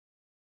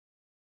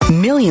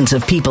Millions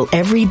of people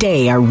every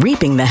day are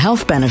reaping the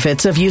health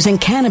benefits of using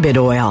cannabis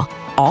oil,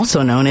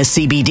 also known as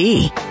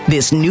CBD.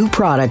 This new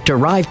product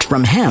derived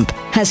from hemp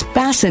has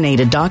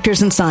fascinated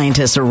doctors and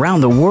scientists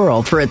around the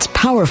world for its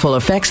powerful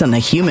effects on the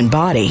human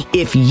body.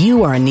 If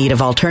you are in need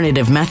of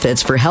alternative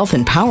methods for health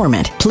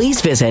empowerment, please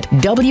visit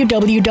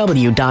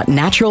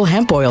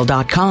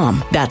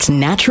www.naturalhempoil.com. That's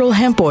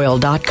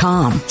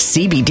naturalhempoil.com.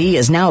 CBD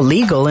is now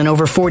legal in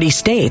over 40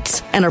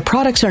 states, and our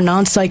products are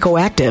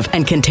non-psychoactive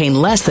and contain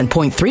less than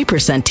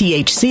 0.3%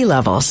 THC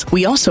levels.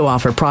 We also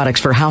offer products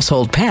for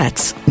household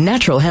pets.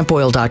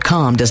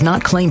 Naturalhempoil.com does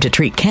not claim to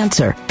treat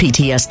cancer,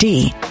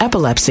 PTSD,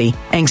 epilepsy,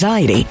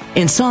 anxiety,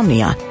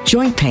 insomnia,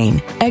 joint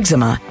pain,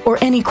 eczema, or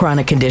any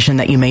chronic condition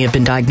that you may have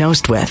been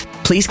diagnosed with.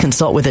 Please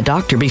consult with a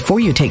doctor before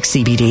you take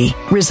CBD.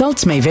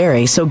 Results may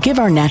vary, so give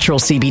our natural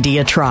CBD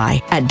a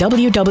try at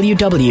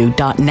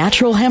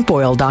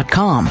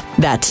www.naturalhempoil.com.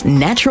 That's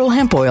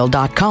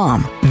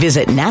naturalhempoil.com.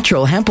 Visit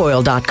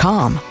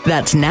naturalhempoil.com.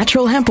 That's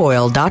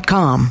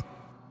naturalhempoil.com.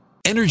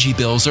 Energy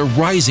bills are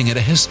rising at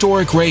a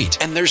historic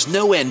rate, and there's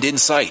no end in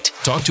sight.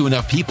 Talk to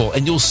enough people,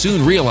 and you'll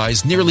soon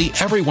realize nearly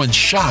everyone's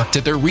shocked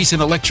at their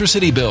recent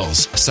electricity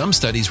bills. Some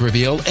studies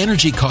reveal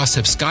energy costs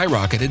have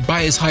skyrocketed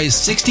by as high as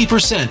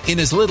 60% in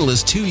as little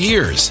as 2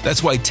 years.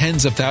 That's why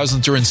tens of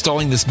thousands are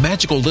installing this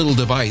magical little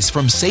device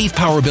from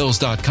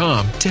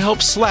SavePowerBills.com to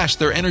help slash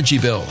their energy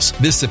bills.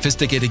 This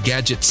sophisticated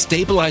gadget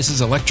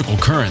stabilizes electrical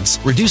currents,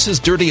 reduces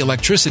dirty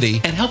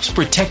electricity, and helps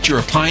protect your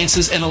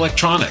appliances and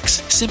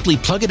electronics. Simply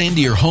plug it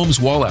into your home's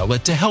wall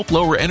outlet to help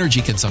lower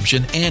energy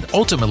consumption and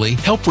ultimately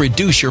help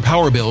reduce your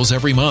power bills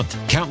every month.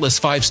 Countless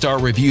 5-star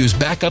reviews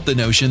back up the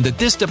notion that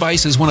this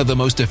device is one of the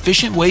most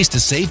efficient ways to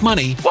save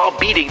money while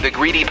beating the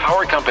greedy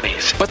power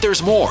companies. But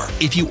there's more.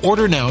 If you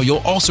order now, you'll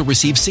also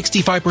receive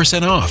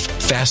 65% off,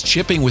 fast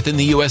shipping within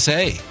the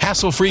USA,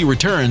 hassle-free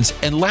returns,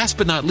 and last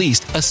but not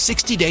least, a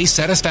 60-day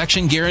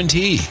satisfaction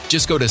guarantee.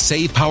 Just go to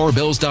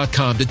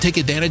SavePowerBills.com to take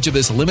advantage of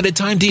this limited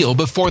time deal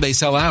before they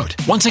sell out.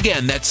 Once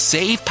again, that's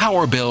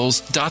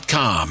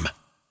SavePowerBills.com.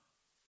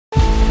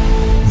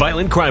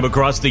 Violent crime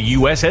across the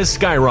U.S. has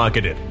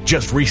skyrocketed.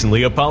 Just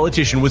recently, a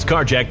politician was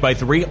carjacked by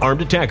 3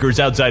 armed attackers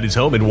outside his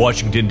home in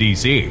Washington,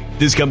 D.C.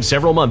 This comes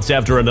several months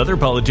after another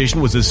politician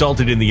was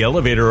assaulted in the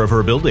elevator of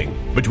her building.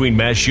 Between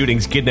mass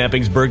shootings,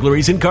 kidnappings,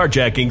 burglaries, and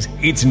carjackings,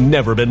 it's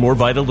never been more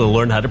vital to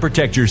learn how to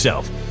protect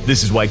yourself.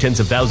 This is why tens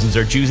of thousands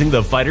are choosing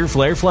the Fighter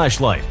Flare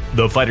flashlight.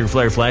 The Fighter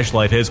Flare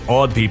flashlight has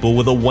awed people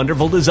with a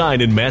wonderful design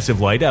and massive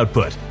light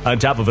output. On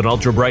top of an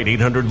ultra-bright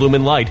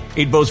 800-lumen light,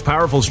 it boasts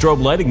powerful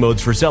strobe lighting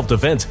modes for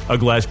self-defense, a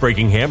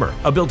glass-breaking hammer,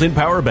 a built-in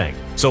power bank,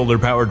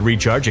 solar-powered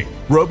recharging,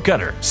 rope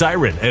cutter,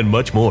 siren, and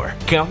much more.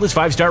 Countless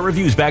 5-star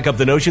reviews back up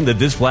the notion that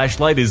this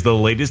flashlight is the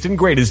latest and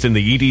greatest in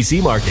the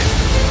EDC market.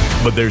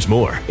 But there's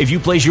more. If you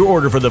place your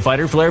order for the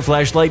Fighter Flare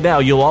flashlight now,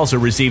 you'll also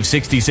receive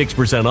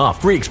 66%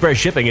 off, free express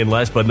shipping, and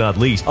last but not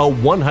least, a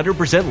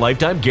 100%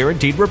 lifetime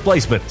guaranteed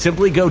replacement.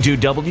 Simply go to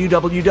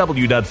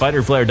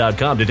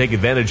www.fighterflare.com to take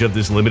advantage of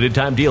this limited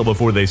time deal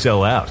before they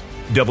sell out.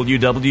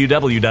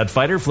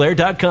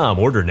 www.fighterflare.com.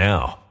 Order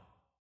now.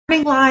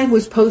 Morning live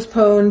was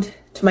postponed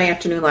to my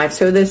afternoon live,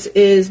 so this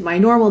is my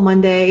normal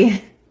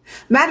Monday.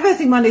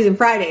 Manifesting Mondays and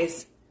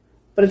Fridays,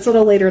 but it's a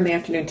little later in the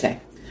afternoon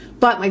today.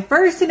 But my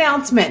first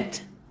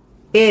announcement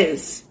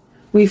is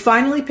we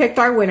finally picked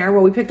our winner.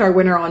 Well, we picked our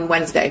winner on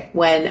Wednesday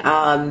when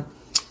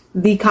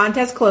the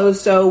contest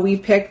closed. So we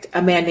picked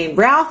a man named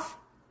Ralph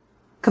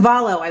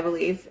Cavallo, I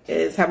believe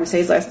is how we say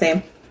his last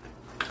name.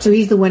 So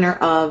he's the winner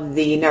of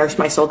the Nourish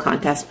My Soul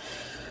contest.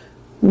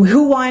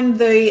 Who won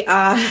the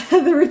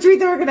retreat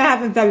that we're going to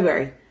have in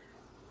February?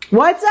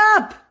 What's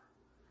up?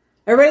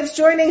 Everybody's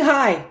joining.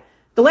 Hi.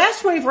 The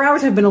last 24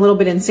 hours have been a little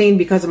bit insane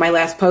because of my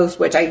last post,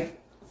 which I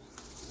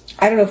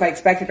don't know if I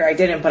expected or I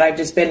didn't, but I've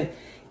just been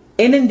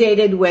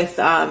inundated with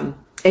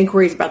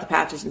inquiries about the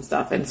patches and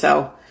stuff. And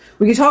so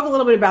we can talk a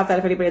little bit about that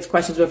if anybody has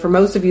questions. But for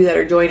most of you that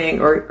are joining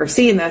or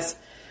seeing this,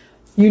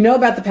 you know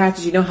about the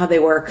patches, you know how they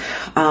work.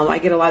 I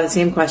get a lot of the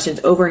same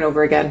questions over and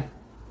over again.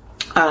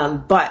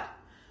 But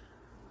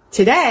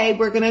today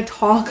we're going to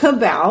talk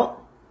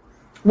about,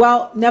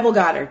 Neville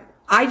Goddard.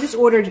 I just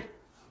ordered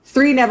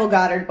 3 Neville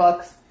Goddard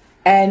books.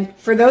 And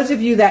for those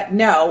of you that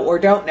know or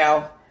don't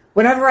know,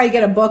 whenever I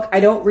get a book, I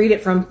don't read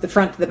it from the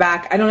front to the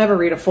back. I don't ever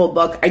read a full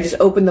book. I just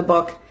open the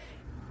book,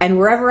 and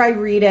wherever I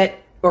read it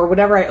or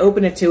whatever I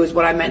open it to is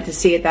what I meant to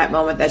see at that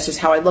moment. That's just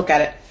how I look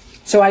at it.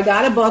 So I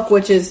got a book,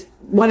 which is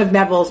one of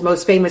Neville's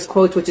most famous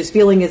quotes, which is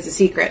 "Feeling is the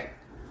secret."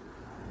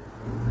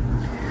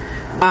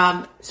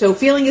 So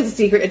 "Feeling is the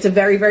secret." It's a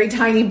very, very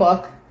tiny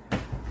book.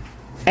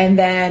 And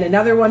then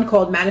another one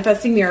called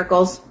 "Manifesting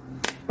Miracles"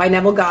 by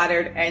Neville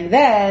Goddard. And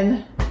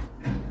then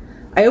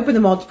I opened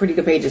them all to pretty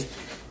good pages.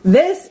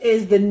 This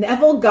is the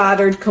Neville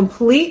Goddard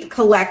Complete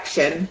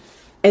Collection,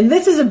 and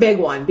this is a big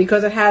one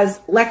because it has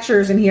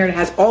lectures in here and it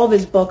has all of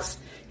his books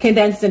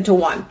condensed into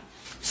one.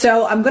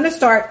 So I'm going to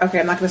start, I'm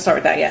not going to start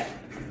with that yet.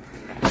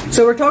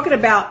 So we're talking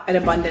about an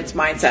abundance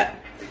mindset,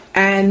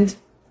 and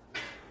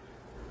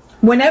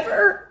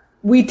whenever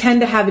we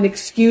tend to have an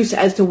excuse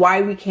as to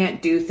why we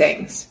can't do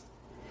things,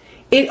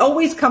 it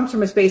always comes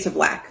from a space of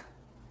lack.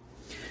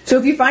 So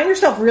if you find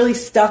yourself really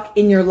stuck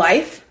in your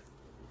life,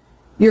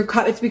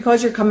 it's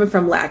because you're coming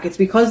from lack. It's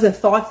because the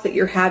thoughts that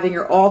you're having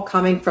are all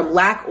coming from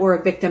lack or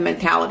a victim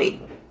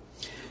mentality.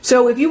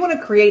 So if you want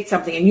to create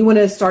something and you want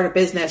to start a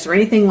business or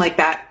anything like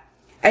that,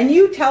 and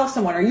you tell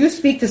someone or you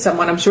speak to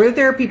someone, I'm sure that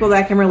there are people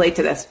that can relate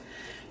to this.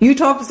 You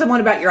talk to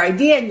someone about your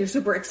idea and you're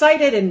super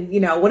excited and,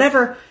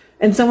 whatever,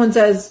 and someone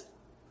says,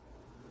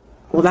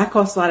 well, that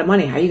costs a lot of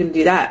money. How are you going to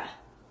do that?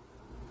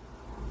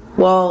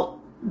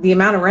 Well, the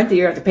amount of rent that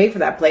you have to pay for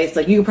that place,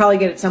 like you could probably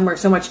get it somewhere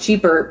so much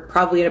cheaper,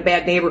 probably in a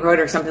bad neighborhood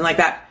or something like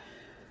that.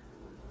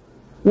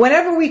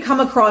 Whenever we come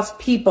across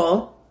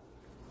people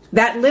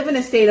that live in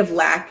a state of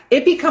lack,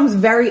 it becomes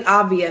very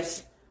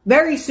obvious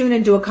very soon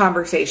into a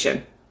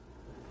conversation.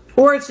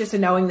 Or it's just a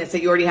knowingness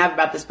that you already have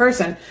about this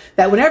person,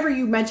 that whenever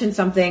you mention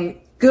something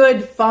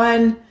good,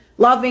 fun,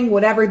 loving,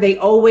 whatever, they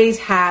always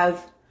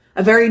have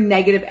a very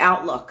negative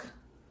outlook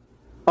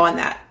on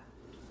that.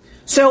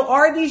 So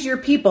are these your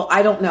people?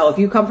 I don't know. If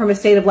you come from a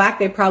state of lack,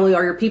 they probably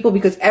are your people,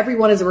 because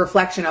everyone is a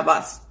reflection of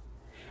us.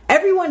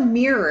 Everyone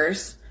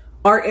mirrors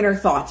our inner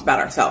thoughts about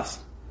ourselves.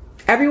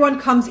 Everyone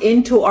comes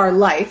into our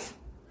life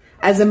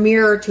as a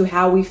mirror to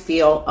how we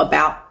feel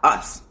about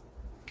us.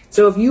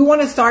 So if you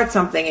want to start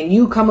something and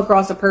you come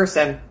across a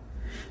person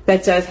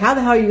that says, how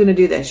the hell are you going to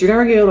do this? You're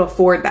never going to be able to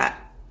afford that.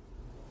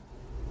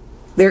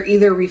 They're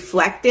either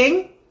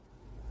reflecting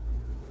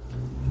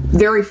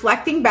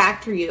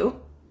back to you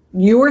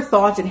your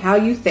thoughts and how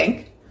you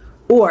think,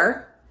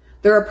 or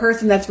they're a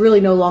person that's really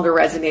no longer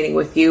resonating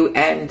with you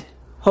and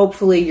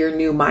hopefully your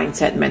new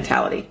mindset and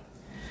mentality.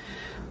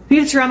 We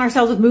need to surround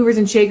ourselves with movers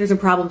and shakers and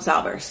problem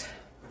solvers.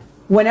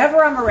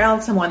 Whenever I'm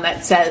around someone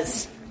that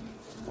says,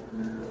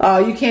 oh,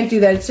 you can't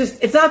do that,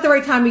 it's not the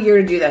right time of year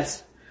to do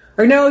this,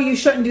 or no, you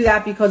shouldn't do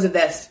that because of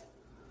this,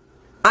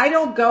 I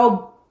don't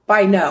go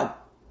by no.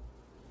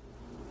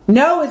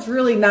 No is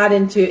really not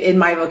in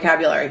my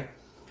vocabulary.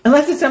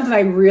 Unless it's something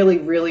I really,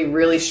 really,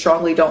 really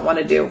strongly don't want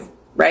to do,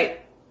 right?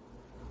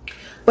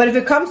 But if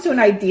it comes to an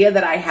idea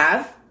that I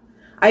have,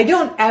 I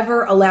don't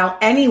ever allow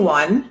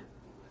anyone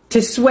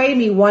to sway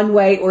me one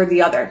way or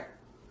the other.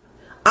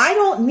 I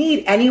don't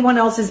need anyone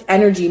else's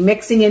energy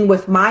mixing in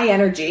with my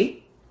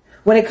energy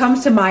when it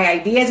comes to my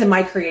ideas and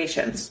my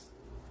creations.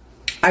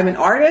 I'm an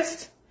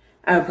artist,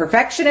 I'm a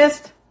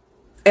perfectionist,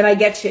 and I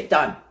get shit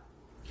done.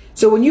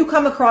 So when you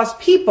come across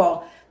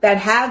people that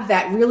have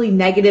that really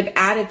negative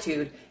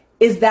attitude,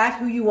 is that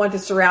who you want to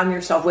surround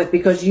yourself with?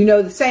 Because you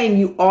know the saying,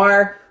 you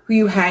are who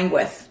you hang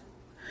with.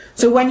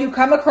 So when you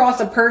come across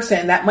a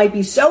person that might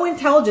be so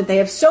intelligent, they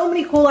have so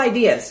many cool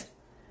ideas,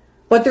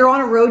 but they're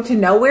on a road to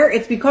nowhere,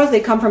 it's because they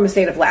come from a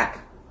state of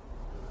lack.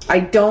 I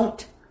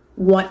don't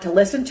want to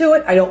listen to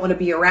it. I don't want to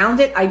be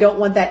around it. I don't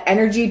want that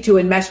energy to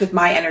enmesh with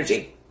my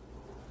energy.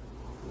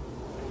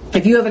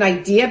 If you have an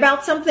idea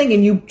about something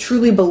and you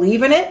truly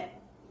believe in it,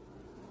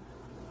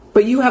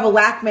 but you have a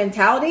lack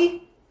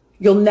mentality,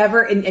 you'll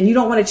never, and you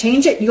don't want to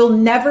change it, you'll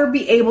never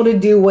be able to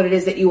do what it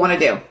is that you want to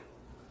do.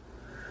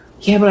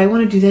 Yeah, but I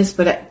want to do this,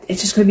 but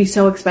it's just going to be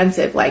so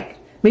expensive. Like,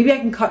 maybe I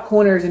can cut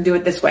corners and do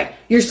it this way.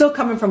 You're still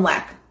coming from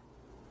lack.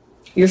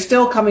 You're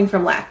still coming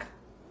from lack.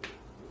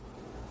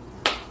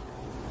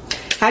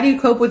 How do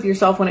you cope with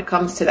yourself when it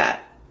comes to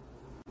that?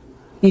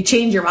 You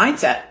change your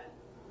mindset.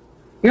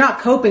 You're not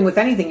coping with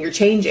anything, you're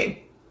changing.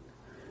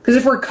 Because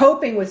if we're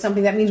coping with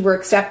something, that means we're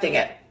accepting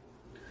it.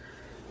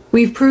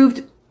 We've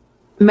proved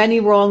many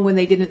wrong when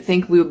they didn't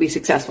think we would be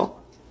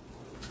successful.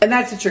 And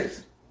that's the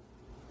truth.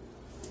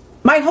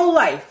 My whole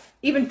life,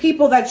 even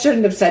people that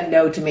shouldn't have said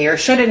no to me or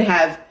shouldn't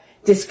have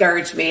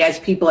discouraged me as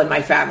people in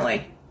my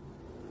family.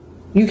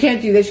 You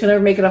can't do this, you'll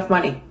never make enough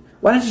money.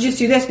 Why don't you just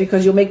do this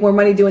because you'll make more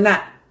money doing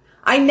that?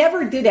 I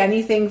never did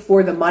anything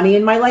for the money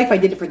in my life. I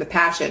did it for the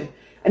passion.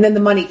 And then the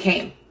money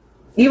came.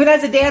 Even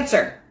as a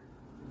dancer.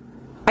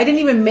 I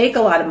didn't even make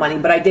a lot of money,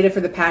 but I did it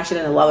for the passion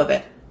and the love of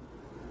it.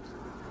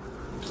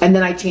 And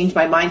then I changed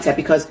my mindset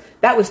because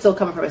that was still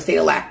coming from a state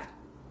of lack.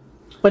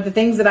 But the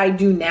things that I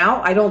do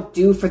now, I don't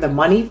do for the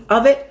money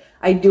of it.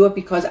 I do it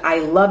because I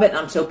love it and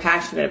I'm so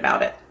passionate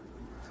about it.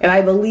 And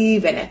I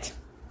believe in it.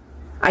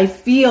 I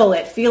feel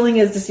it. Feeling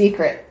is the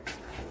secret.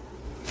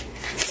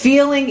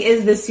 Feeling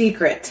is the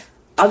secret.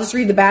 I'll just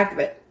read the back of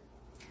it.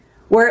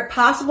 Were it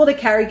possible to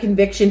carry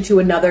conviction to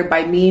another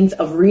by means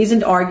of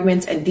reasoned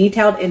arguments and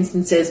detailed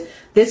instances,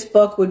 this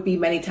book would be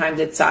many times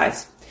its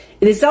size.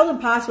 It is seldom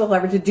possible,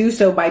 however, to do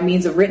so by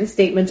means of written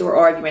statements or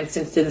arguments,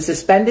 since to the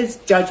suspended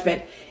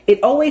judgment,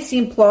 it always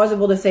seemed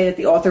plausible to say that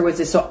the author was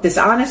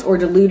dishonest or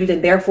deluded,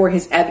 and therefore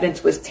his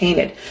evidence was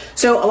tainted.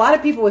 So a lot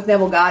of people with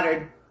Neville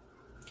Goddard,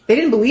 they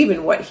didn't believe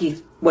in what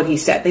he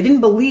said. They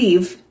didn't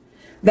believe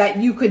that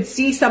you could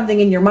see something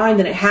in your mind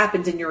and it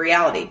happens in your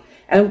reality.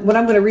 And what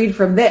I'm going to read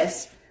from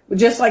this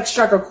just like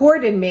struck a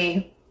chord in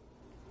me,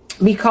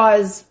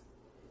 because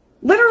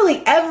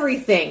literally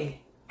everything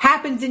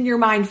happens in your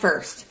mind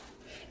first.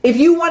 If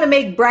you want to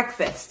make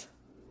breakfast,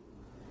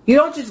 you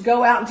don't just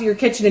go out into your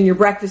kitchen and your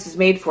breakfast is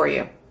made for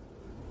you.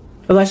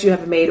 Unless you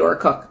have a maid or a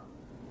cook.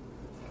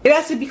 It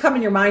has to become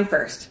in your mind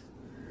first.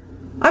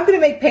 I'm going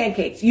to make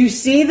pancakes. You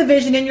see the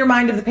vision in your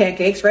mind of the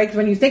pancakes, right? Because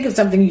when you think of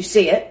something, you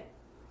see it.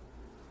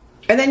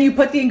 And then you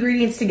put the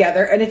ingredients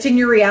together and it's in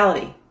your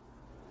reality.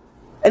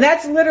 And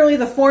that's literally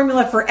the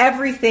formula for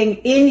everything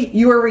in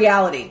your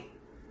reality.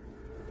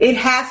 It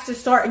has to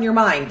start in your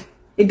mind.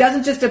 It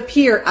doesn't just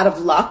appear out of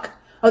luck.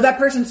 Oh, that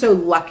person's so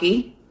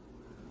lucky.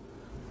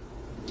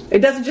 It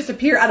doesn't just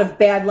appear out of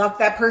bad luck.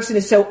 That person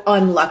is so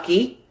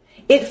unlucky.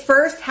 It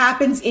first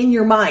happens in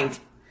your mind.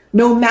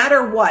 No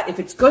matter what, if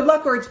it's good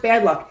luck or it's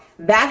bad luck,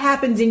 that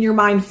happens in your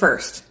mind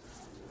first.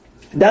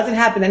 It doesn't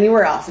happen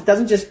anywhere else. It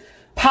doesn't just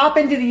pop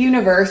into the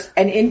universe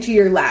and into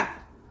your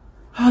lap.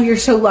 Oh, you're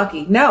so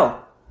lucky. No,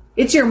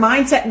 it's your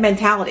mindset and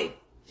mentality.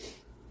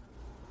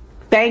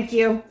 Thank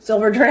you,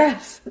 Silver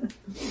Drafts.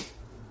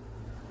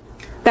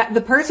 That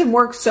the person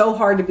works so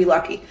hard to be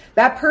lucky.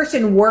 That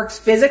person works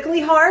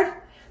physically hard,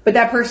 but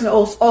that person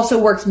also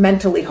works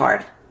mentally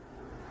hard.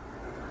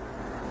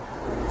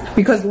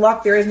 Because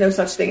luck, there is no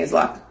such thing as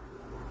luck.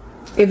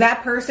 If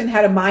that person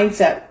had a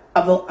mindset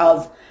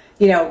of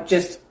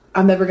just,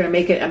 I'm never going to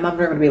make it, I'm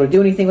never going to be able to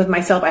do anything with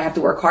myself, I have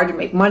to work hard to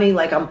make money,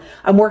 like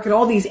I'm working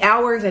all these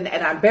hours and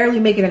I'm barely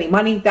making any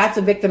money, that's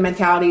a victim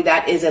mentality,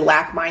 that is a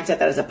lack mindset,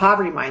 that is a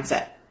poverty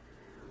mindset.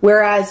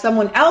 Whereas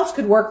someone else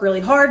could work really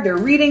hard, they're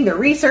reading, they're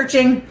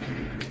researching,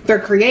 they're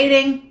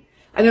creating,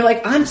 and they're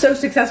like, I'm so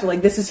successful,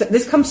 like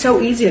this comes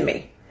so easy to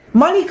me.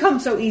 Money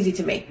comes so easy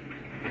to me.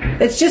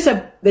 It's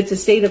a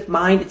state of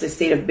mind, it's a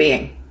state of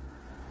being.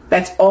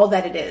 That's all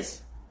that it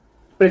is.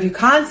 But if you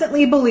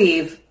constantly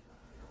believe,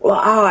 well,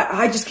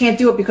 I just can't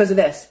do it because of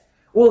this.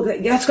 Well,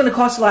 that's going to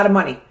cost a lot of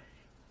money.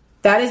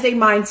 That is a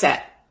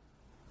mindset.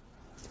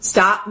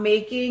 Stop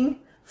making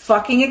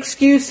fucking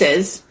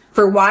excuses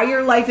for why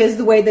your life is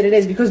the way that it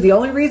is, because the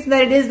only reason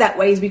that it is that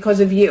way is because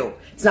of you.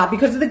 It's not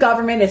because of the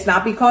government. It's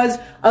not because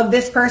of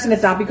this person.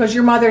 It's not because of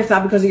your mother. It's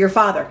not because of your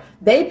father.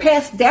 They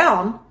passed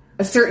down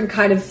a certain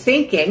kind of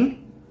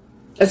thinking,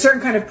 a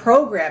certain kind of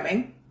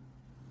programming,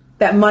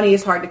 that money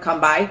is hard to come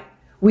by.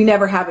 We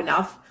never have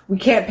enough. We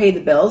can't pay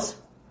the bills.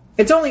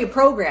 It's only a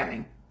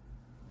programming.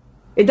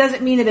 It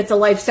doesn't mean that it's a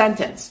life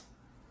sentence.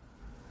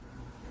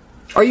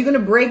 Are you going to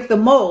break the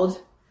mold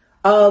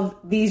of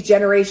these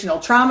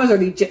generational traumas or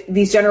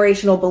these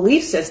generational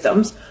belief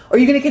systems? Or are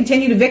you going to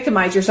continue to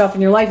victimize yourself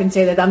in your life and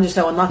say that I'm just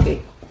so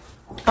unlucky?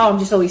 Oh, I'm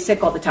just always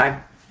sick all the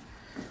time.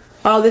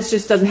 Oh, this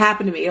just doesn't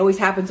happen to me. It always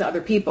happens to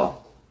other people.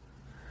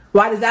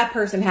 Why does that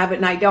person have it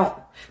and I don't?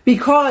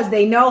 Because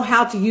they know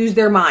how to use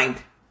their mind.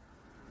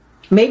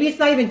 Maybe it's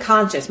not even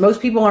conscious.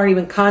 Most people aren't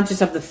even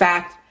conscious of the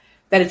fact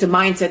that it's a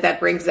mindset that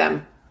brings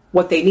them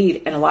what they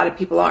need, and a lot of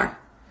people aren't.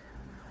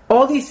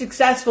 All these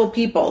successful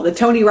people, the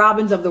Tony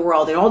Robbins of the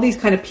world, and all these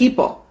kind of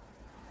people,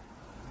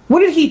 what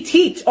did he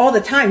teach all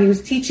the time? He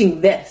was teaching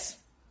this.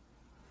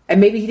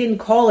 And maybe he didn't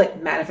call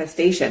it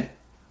manifestation.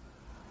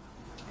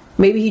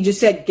 Maybe he just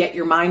said, get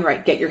your mind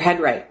right, get your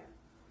head right.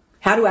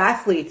 How do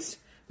athletes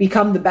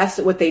become the best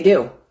at what they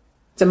do?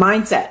 It's a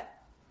mindset.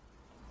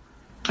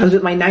 I was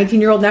with my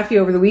 19-year-old nephew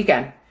over the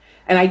weekend,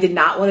 and I did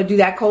not want to do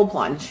that cold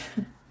plunge.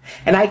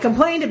 And I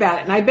complained about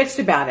it, and I bitched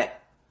about it.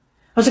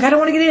 I was like, I don't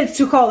want to get in, it's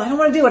too cold. I don't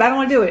want to do it. I don't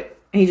want to do it.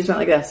 And he just went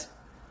like this.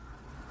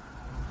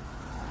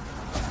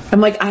 I'm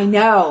like, I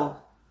know.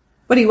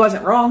 But he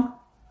wasn't wrong.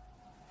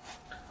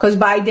 Because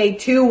by day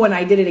 2, when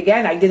I did it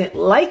again, I didn't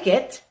like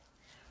it.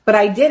 But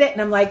I did it,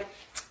 and I'm like,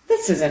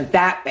 this isn't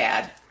that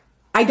bad.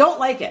 I don't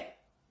like it.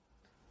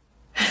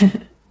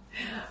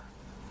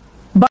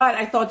 But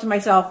I thought to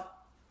myself,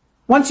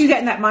 once you get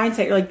in that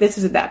mindset, you're like, this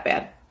isn't that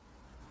bad.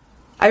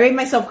 I made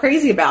myself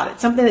crazy about it.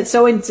 Something that's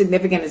so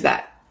insignificant as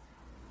that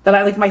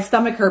I like, my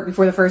stomach hurt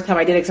before the first time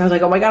I did it. Because I was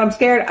like, oh my God, I'm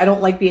scared. I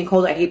don't like being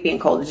cold. I hate being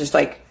cold. It's just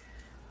like,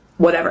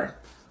 whatever.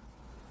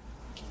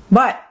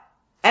 But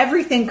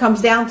everything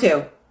comes down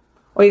to,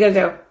 what are you going to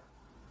do?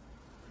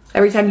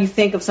 Every time you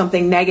think of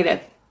something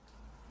negative.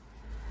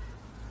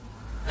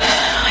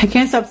 I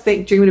can't stop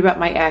dreaming about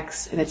my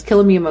ex, and it's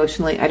killing me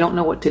emotionally. I don't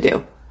know what to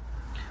do.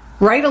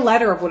 Write a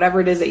letter of whatever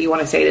it is that you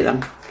want to say to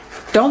them.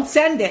 Don't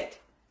send it.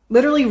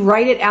 Literally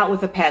write it out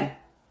with a pen.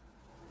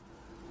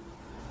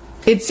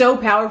 It's so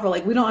powerful.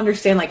 Like, we don't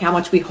understand like how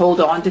much we hold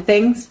on to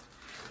things,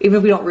 even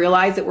if we don't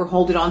realize that we're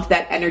holding on to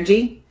that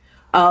energy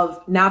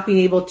of not being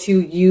able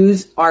to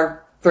use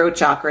our throat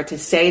chakra to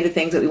say the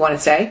things that we want to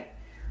say.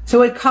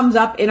 So it comes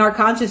up in our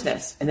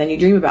consciousness, and then you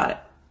dream about it.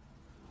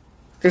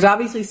 There's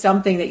obviously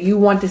something that you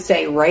want to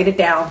say. Write it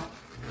down.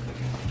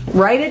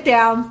 Write it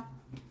down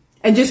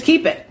and just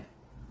keep it.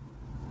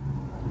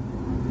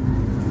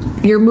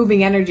 You're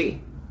moving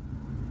energy.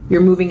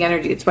 You're moving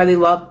energy. It's why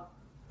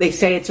they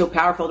say it's so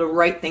powerful to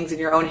write things in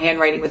your own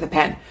handwriting with a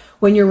pen.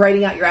 When you're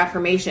writing out your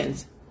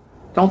affirmations,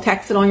 don't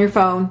text it on your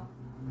phone.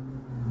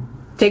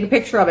 Take a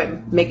picture of it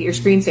and make it your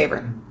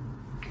screensaver.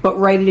 But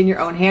write it in your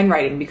own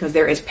handwriting, because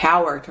there is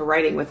power to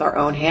writing with our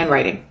own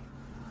handwriting.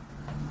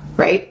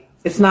 Right?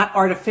 It's not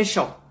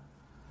artificial.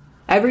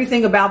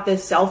 Everything about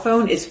this cell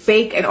phone is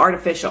fake and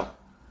artificial.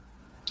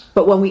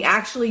 But when we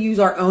actually use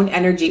our own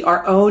energy,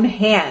 our own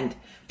hand,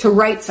 to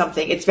write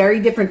something, it's very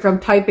different from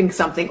typing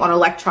something on an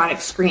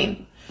electronic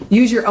screen.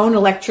 use your own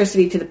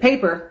electricity to the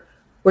paper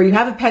where you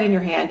have a pen in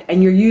your hand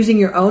and you're using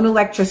your own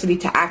electricity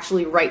to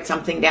actually write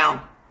something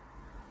down.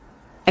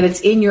 And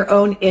it's in your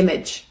own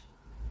image.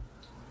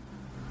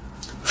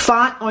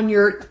 Font on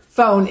your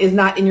phone is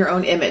not in your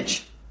own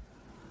image.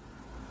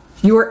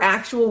 Your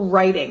actual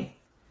writing.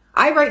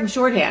 I write in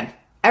shorthand.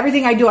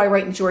 Everything I do, I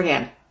write in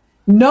shorthand.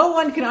 No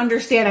one can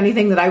understand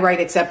anything that I write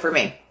except for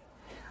me.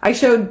 I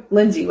showed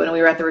Lindsay when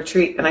we were at the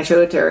retreat, and I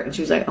showed it to her, and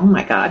she was like, oh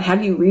my God, how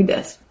do you read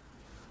this?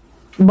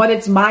 But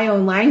it's my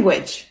own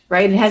language,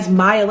 right? It has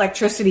my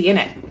electricity in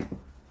it.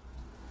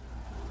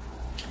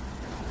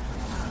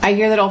 I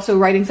hear that also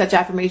writing such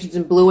affirmations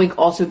in blue ink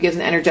also gives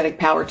an energetic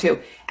power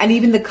too. And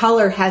even the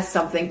color has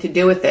something to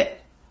do with it.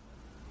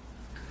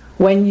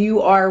 When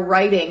you are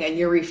writing and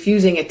you're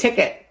refusing a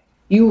ticket,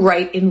 you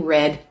write in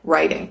red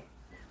writing.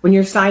 When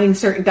you're signing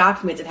certain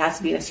documents, it has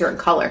to be in a certain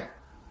color.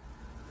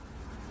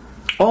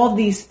 All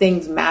these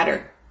things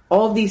matter.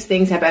 All these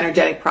things have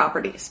energetic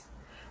properties.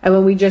 And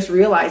when we just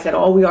realize that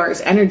all we are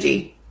is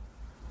energy,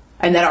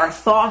 and that our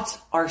thoughts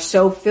are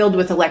so filled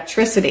with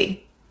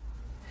electricity.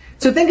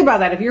 So think about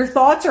that. If your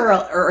thoughts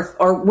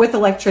are with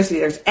electricity,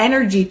 there's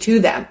energy to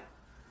them,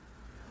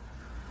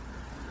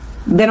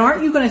 then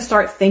aren't you going to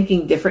start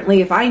thinking differently?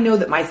 If I know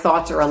that my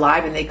thoughts are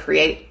alive and they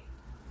create,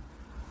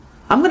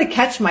 I'm going to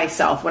catch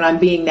myself when I'm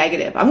being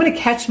negative. I'm going to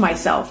catch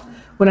myself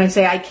when I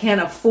say I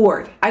can't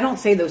afford. I don't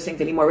say those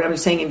things anymore, but I'm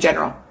just saying in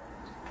general.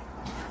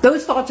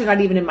 Those thoughts are not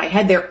even in my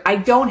head. I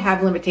don't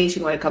have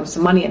limitation when it comes to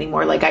money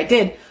anymore like I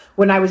did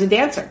when I was a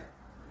dancer.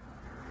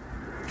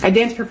 I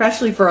danced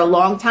professionally for a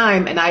long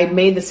time, and I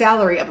made the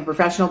salary of a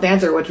professional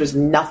dancer, which was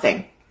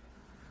nothing.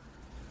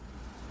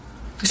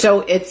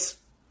 So it's,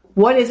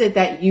 what is it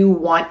that you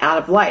want out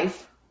of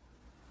life?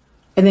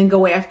 And then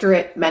go after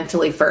it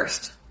mentally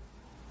first.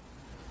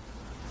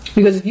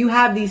 Because if you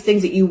have these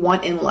things that you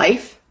want in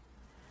life,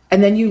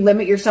 and then you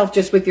limit yourself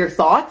just with your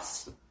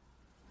thoughts,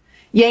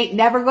 you ain't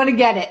never going to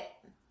get it.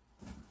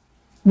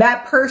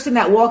 That person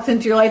that walks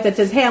into your life that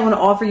says, hey, I want to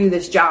offer you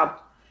this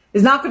job,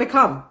 is not going to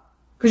come.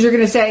 Because you're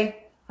going to say,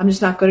 I'm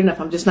just not good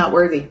enough. I'm just not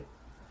worthy.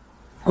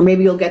 Or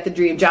maybe you'll get the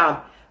dream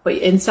job, but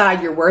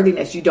inside your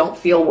worthiness, you don't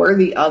feel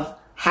worthy of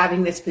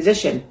having this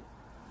position.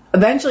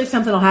 Eventually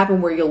something will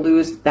happen where you'll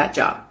lose that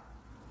job.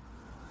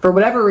 For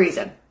whatever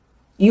reason,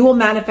 you will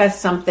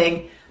manifest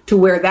something to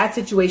where that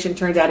situation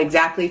turns out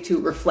exactly to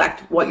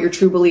reflect what your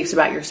true beliefs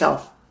about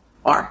yourself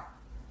are.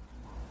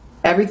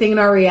 Everything in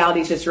our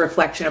reality is just a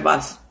reflection of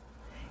us.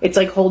 It's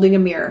like holding a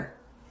mirror.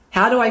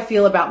 How do I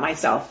feel about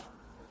myself?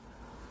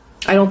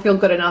 I don't feel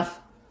good enough.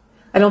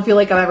 I don't feel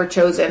like I'm ever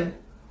chosen.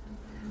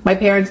 My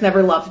parents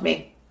never loved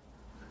me.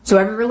 So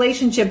every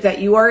relationship that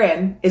you are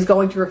in is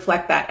going to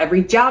reflect that.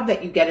 Every job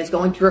that you get is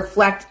going to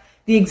reflect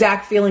the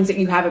exact feelings that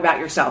you have about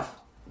yourself.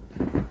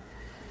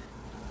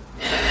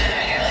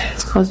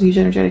 It's caused a huge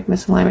energetic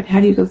misalignment.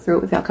 How do you go through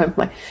it without coming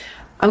from life?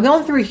 I'm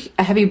going through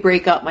a heavy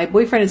breakup. My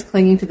boyfriend is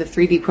clinging to the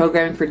 3D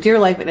programming for dear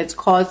life, and it's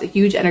caused a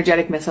huge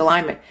energetic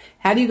misalignment.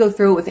 How do you go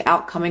through it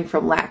without coming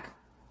from lack?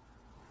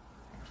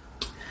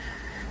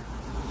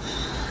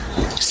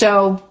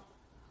 So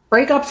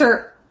breakups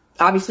are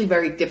obviously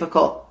very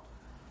difficult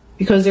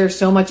because there's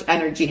so much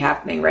energy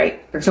happening,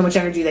 right? There's so much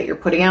energy that you're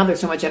putting out. There's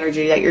so much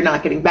energy that you're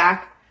not getting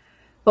back.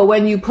 But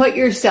when you put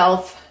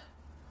yourself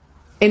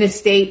in a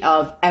state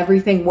of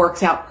everything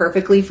works out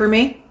perfectly for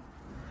me,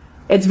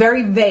 it's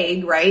very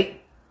vague,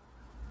 right?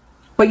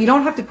 But you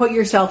don't have to put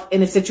yourself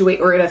in a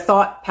situation or in a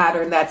thought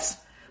pattern that's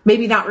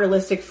maybe not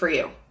realistic for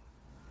you.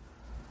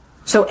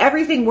 So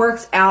everything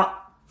works out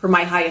for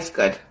my highest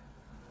good.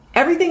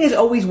 Everything is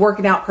always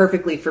working out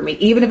perfectly for me,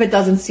 even if it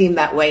doesn't seem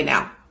that way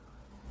now.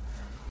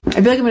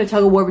 I feel like I'm in a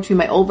tug of war between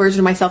my old version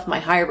of myself and my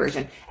higher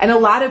version. And a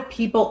lot of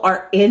people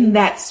are in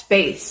that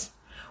space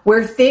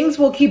where things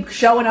will keep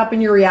showing up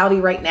in your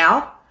reality right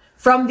now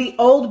from the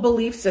old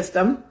belief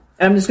system.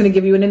 And I'm just going to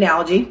give you an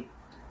analogy.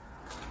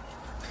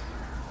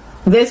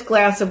 This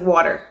glass of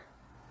water.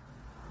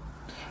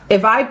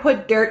 If I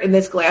put dirt in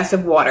this glass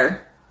of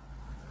water,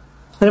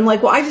 and I'm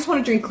like, well, I just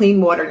want to drink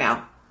clean water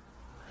now.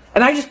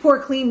 And I just pour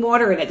clean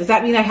water in it. Does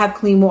that mean I have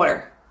clean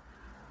water?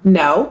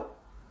 No.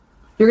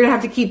 You're going to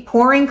have to keep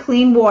pouring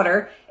clean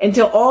water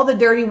until all the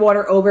dirty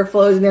water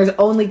overflows and there's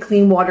only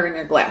clean water in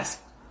your glass.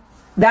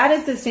 That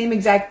is the same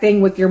exact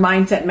thing with your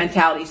mindset and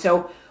mentality.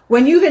 So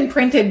when you've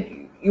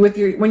imprinted when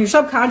your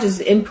subconscious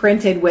is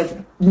imprinted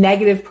with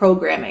negative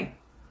programming,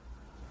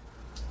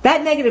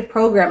 that negative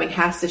programming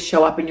has to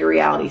show up in your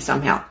reality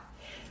somehow.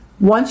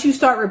 Once you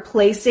start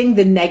replacing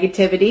the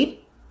negativity,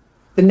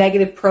 the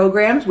negative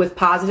programs with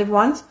positive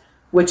ones,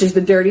 which is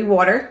the dirty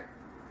water,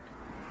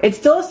 it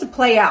still has to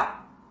play out.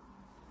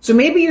 So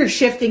maybe you're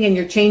shifting and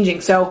you're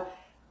changing. So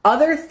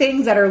other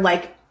things that are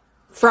like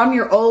from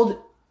your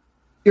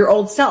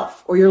old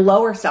self or your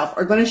lower self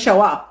are going to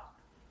show up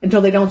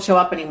until they don't show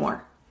up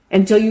anymore.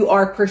 Until you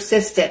are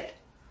persistent.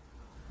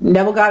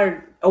 Neville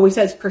Goddard always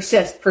says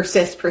persist,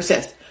 persist,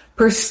 persist.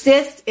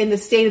 Persist in the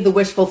state of the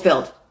wish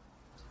fulfilled.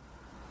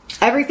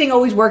 Everything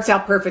always works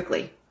out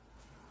perfectly.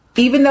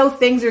 Even though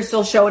things are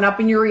still showing up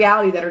in your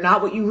reality that are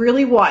not what you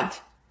really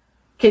want,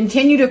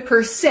 continue to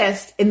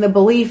persist in the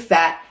belief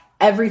that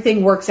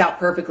everything works out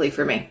perfectly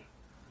for me.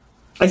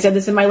 I said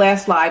this in my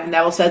last live, and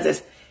Neville says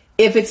this.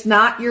 If it's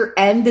not your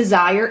end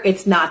desire,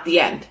 it's not the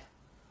end.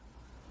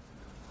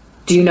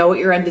 Do you know what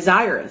your end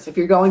desire is? If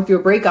you're going through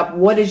a breakup,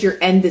 what is your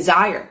end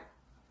desire?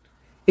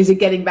 Is it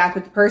getting back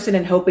with the person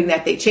and hoping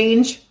that they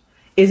change?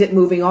 Is it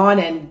moving on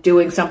and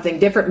doing something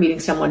different, meeting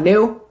someone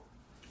new?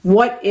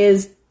 What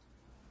is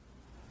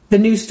the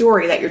new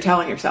story that you're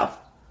telling yourself?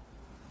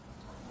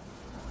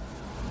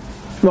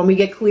 When we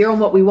get clear on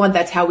what we want,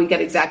 that's how we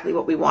get exactly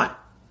what we want.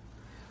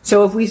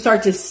 So if we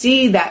start to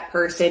see that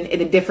person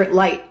in a different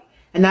light,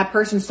 and that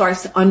person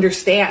starts to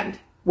understand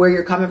where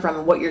you're coming from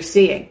and what you're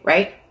seeing,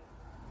 right?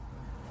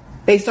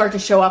 They start to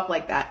show up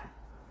like that.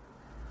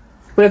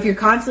 But if you're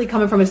constantly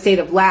coming from a state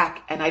of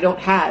lack, and I don't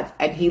have,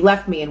 and he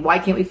left me, and why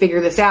can't we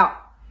figure this out?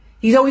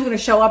 He's always going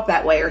to show up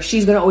that way, or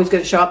she's always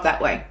going to show up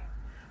that way.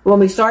 But when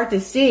we start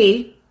to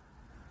see,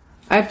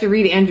 I have to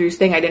read Andrew's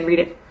thing, I didn't read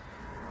it.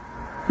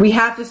 We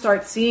have to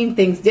start seeing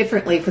things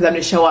differently for them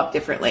to show up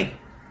differently.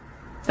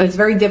 And it's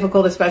very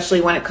difficult, especially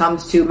when it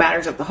comes to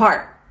matters of the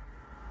heart.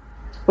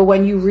 But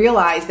when you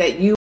realize that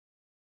you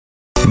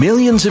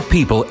Millions of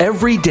people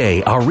every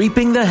day are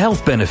reaping the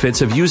health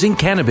benefits of using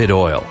cannabis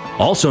oil,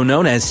 also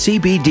known as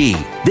CBD.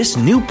 This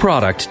new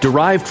product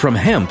derived from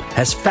hemp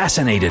has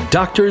fascinated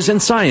doctors and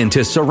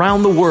scientists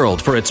around the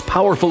world for its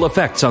powerful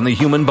effects on the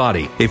human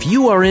body. If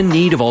you are in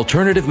need of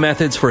alternative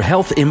methods for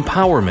health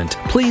empowerment,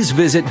 please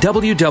visit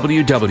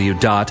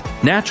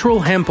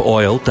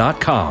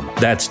www.naturalhempoil.com.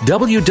 That's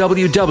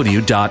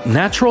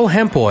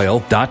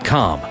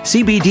www.naturalhempoil.com.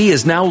 CBD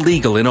is now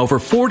legal in over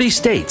 40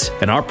 states,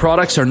 and our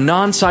products are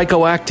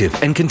non-psychoactive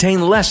and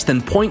contain less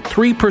than 0.3%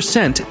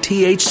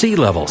 THC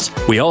levels.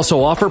 We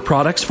also offer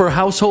products for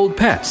household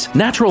pets.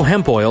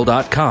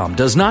 NaturalHempOil.com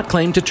does not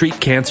claim to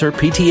treat cancer,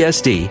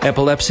 PTSD,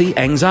 epilepsy,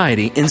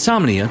 anxiety,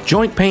 insomnia,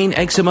 joint pain,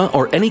 eczema,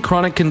 or any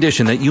chronic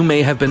condition that you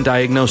may have been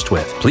diagnosed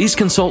with. Please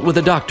consult with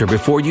a doctor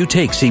before you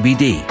take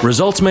CBD.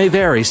 Results may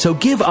vary, so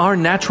give our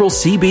natural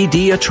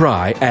CBD a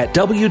try at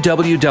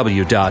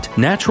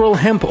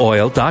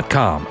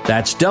www.naturalhempoil.com.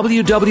 That's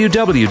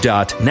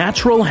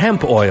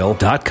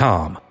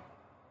www.naturalhempoil.com.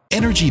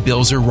 Energy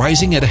bills are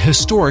rising at a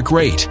historic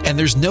rate, and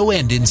there's no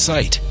end in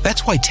sight.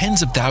 That's why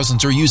tens of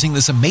thousands are using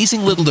this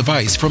amazing little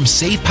device from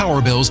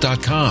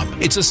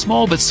SavePowerBills.com. It's a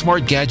small but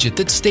smart gadget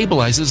that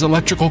stabilizes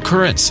electrical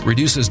currents,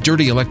 reduces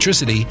dirty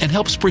electricity, and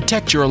helps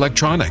protect your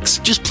electronics.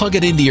 Just plug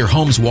it into your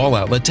home's wall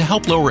outlet to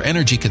help lower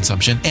energy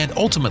consumption and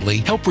ultimately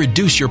help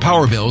reduce your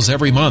power bills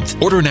every month.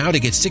 Order now to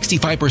get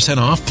 65%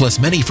 off plus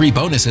many free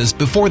bonuses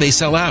before they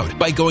sell out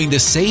by going to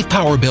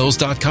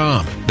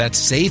SavePowerBills.com.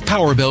 That's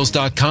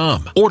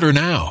SavePowerBills.com. Order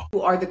now.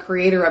 You are the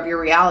creator of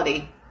your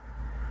reality,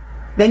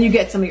 then you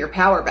get some of your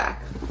power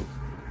back.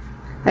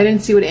 I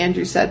didn't see what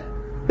Andrew said.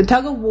 The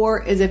tug of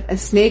war is if a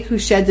snake who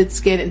sheds its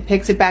skin and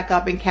picks it back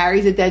up and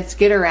carries a dead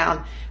skin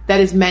around that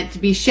is meant to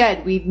be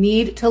shed. We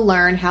need to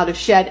learn how to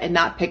shed and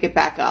not pick it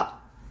back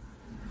up.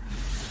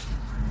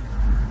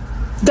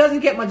 Doesn't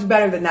get much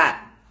better than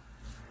that.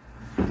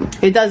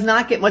 It does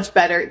not get much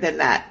better than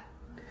that.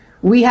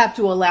 We have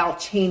to allow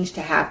change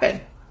to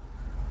happen.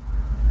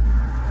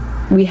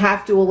 We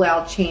have to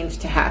allow change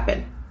to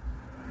happen.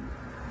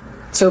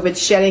 So if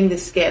it's shedding the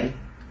skin,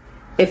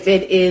 if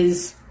it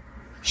is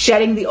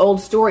shedding the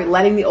old story,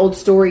 letting the old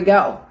story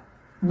go,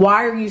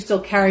 why are you still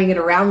carrying it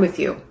around with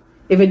you?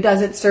 If it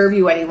doesn't serve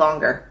you any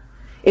longer,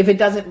 if it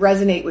doesn't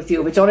resonate with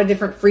you, if it's on a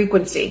different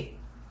frequency,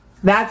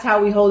 that's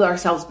how we hold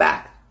ourselves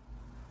back,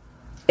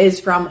 is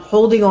from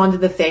holding on to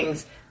the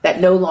things that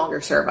no longer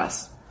serve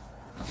us.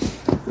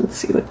 Let's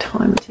see what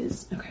time it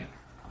is. Okay.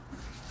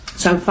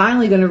 So I'm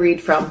finally going to read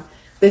from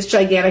this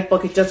gigantic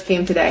book. It just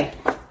came today.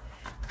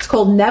 It's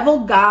called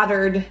Neville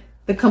Goddard,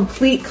 The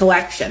Complete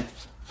Collection.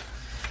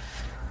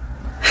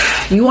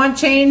 You want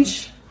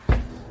change?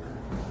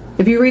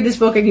 If you read this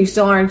book and you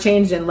still aren't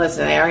changed, then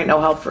listen, there ain't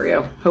no hope for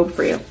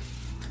you.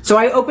 So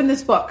I opened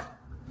this book.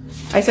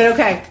 I said,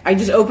 okay, I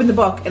just opened the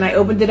book and I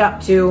opened it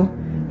up to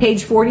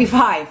page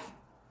 45.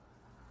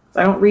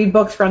 I don't read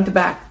books front to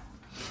back.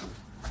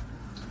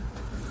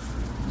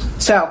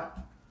 So,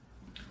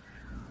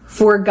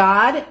 for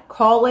God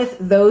calleth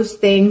those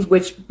things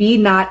which be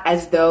not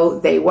as though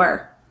they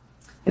were.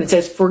 And it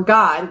says, for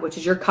God, which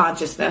is your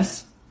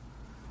consciousness,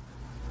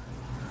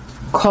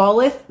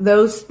 calleth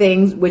those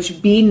things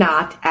which be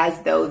not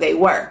as though they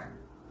were.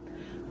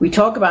 We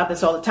talk about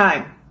this all the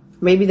time.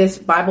 Maybe this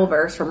Bible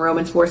verse from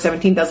Romans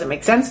 4:17 doesn't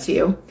make sense to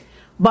you,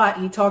 but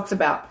he talks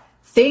about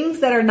things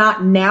that are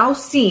not now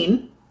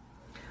seen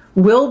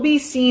will be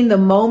seen the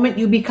moment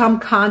you become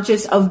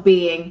conscious of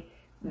being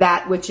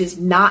that which is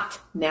not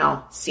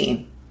now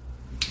seen.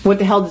 What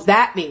the hell does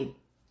that mean?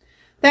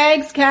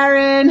 Thanks,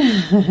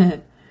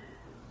 Karen.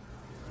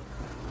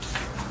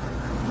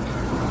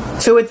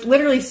 So it's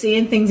literally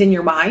seeing things in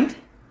your mind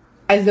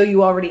as though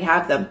you already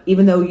have them,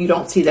 even though you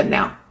don't see them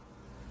now.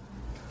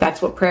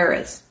 That's what prayer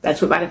is.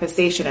 That's what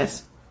manifestation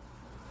is.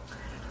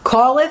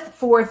 Calleth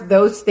forth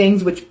those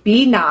things which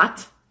be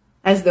not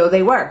as though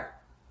they were.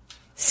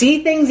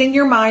 See things in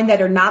your mind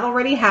that are not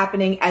already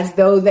happening as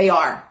though they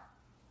are.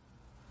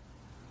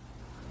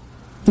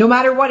 No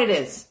matter what it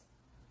is.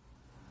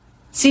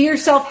 See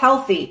yourself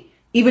healthy,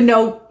 even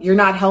though you're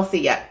not healthy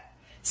yet.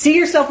 See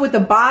yourself with the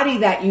body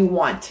that you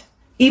want,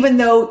 even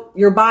though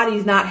your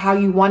body's not how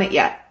you want it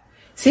yet.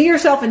 See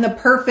yourself in the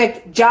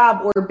perfect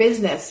job or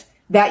business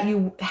that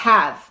you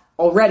have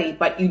already,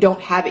 but you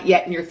don't have it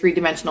yet in your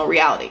three-dimensional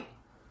reality.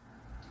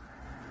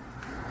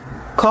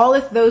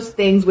 Calleth those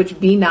things which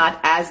be not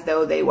as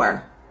though they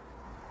were.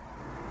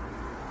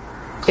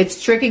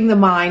 It's tricking the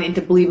mind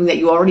into believing that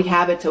you already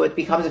have it, so it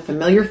becomes a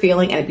familiar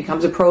feeling and it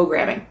becomes a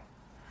programming.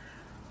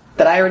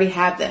 That I already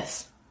have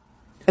this.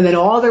 And then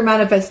all their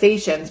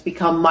manifestations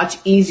become much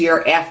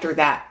easier after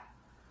that.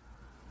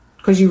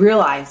 Because you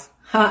realize,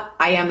 I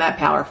am that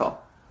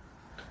powerful.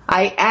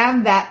 I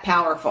am that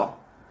powerful.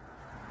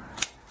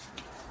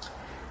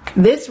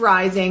 This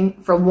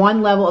rising from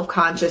one level of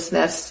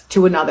consciousness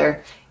to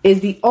another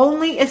is the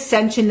only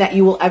ascension that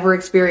you will ever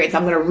experience.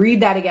 I'm going to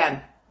read that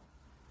again.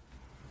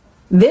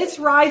 This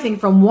rising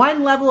from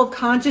one level of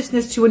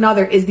consciousness to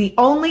another is the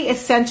only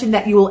ascension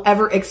that you will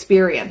ever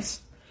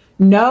experience.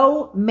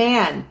 No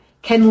man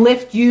can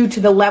lift you to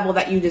the level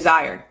that you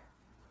desire.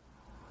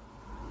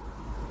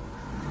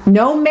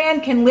 No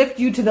man can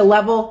lift you to the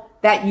level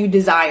that you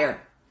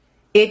desire.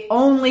 It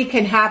only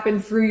can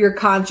happen through your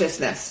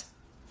consciousness.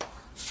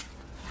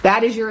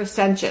 That is your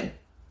ascension.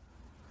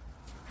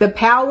 The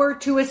power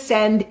to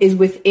ascend is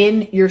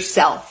within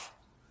yourself.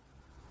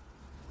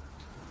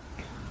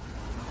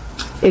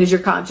 It is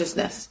your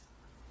consciousness.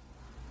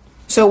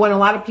 So when a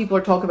lot of people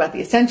are talking about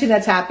the ascension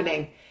that's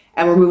happening,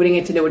 and we're moving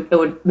into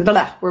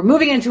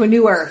a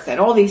new earth and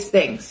all these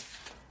things,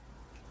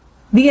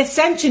 the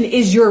ascension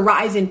is your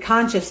rise in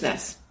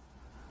consciousness.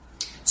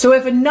 So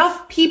if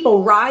enough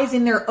people rise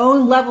in their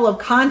own level of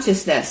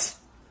consciousness,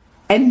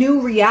 a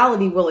new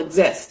reality will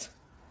exist.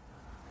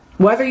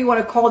 Whether you want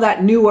to call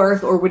that new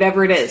earth or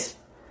whatever it is.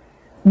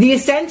 The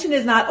ascension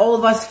is not all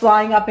of us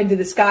flying up into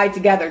the sky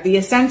together. The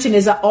ascension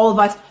is all of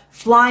us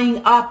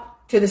flying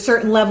up to the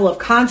certain level of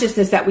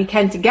consciousness that we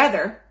can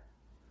together,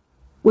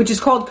 which is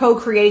called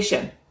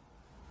co-creation.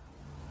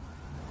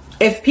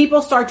 If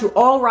people start to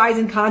all rise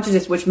in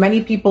consciousness, which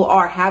many people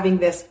are having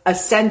this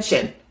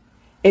ascension,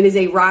 it is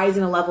a rise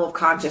in a level of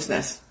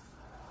consciousness.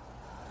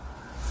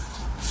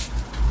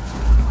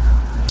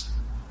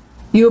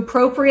 You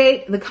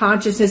appropriate the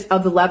consciousness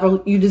of the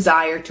level you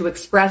desire to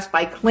express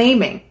by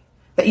claiming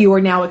that you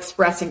are now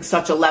expressing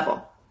such a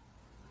level.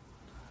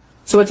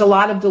 So it's a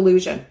lot of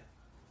delusion.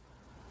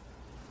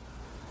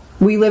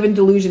 We live in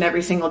delusion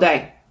every single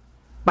day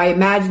by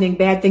imagining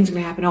bad things are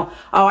going to happen. Oh,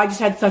 I just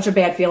had such a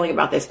bad feeling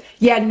about this.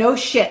 Yeah, no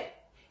shit.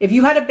 If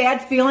you had a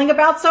bad feeling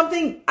about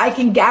something, I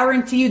can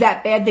guarantee you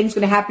that bad thing's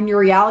going to happen in your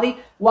reality.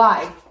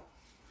 Why?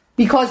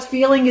 Because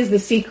feeling is the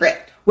secret.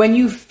 When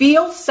you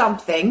feel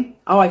something,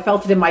 I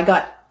felt it in my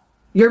gut,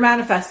 you're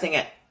manifesting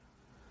it.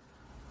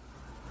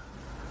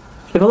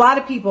 If a lot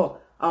of people,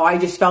 I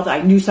just felt it,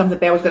 I knew something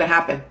bad was going to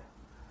happen,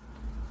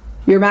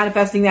 you're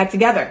manifesting that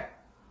together.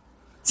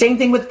 Same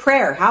thing with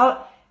prayer.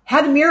 How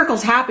do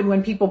miracles happen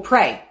when people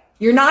pray?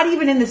 You're not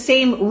even in the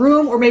same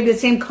room or maybe the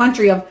same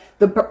country of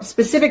the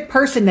specific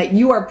person that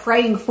you are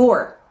praying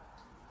for,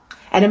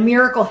 and a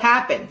miracle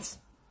happens.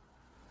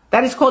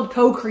 That is called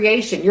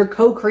co-creation. You're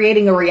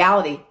co-creating a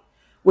reality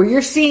where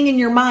you're seeing in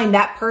your mind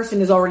that person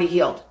is already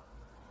healed.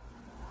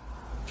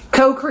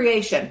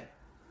 Co-creation.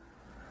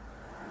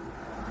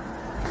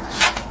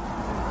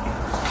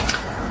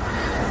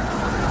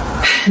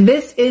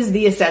 This is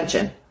the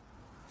ascension.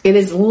 It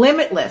is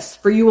limitless,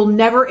 for you will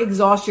never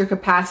exhaust your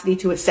capacity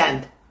to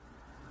ascend.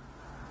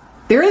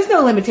 There is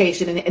no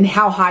limitation in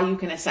how high you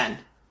can ascend.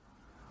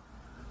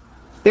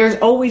 There's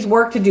always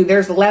work to do.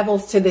 There's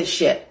levels to this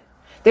shit.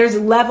 There's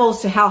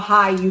levels to how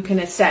high you can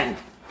ascend.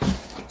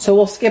 So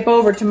we'll skip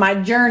over to my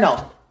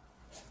journal,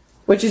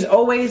 which is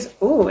always,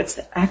 it's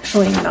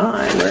actually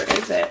 9. Where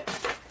is it?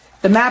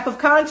 The map of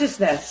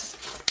consciousness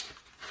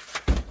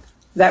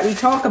that we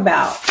talk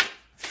about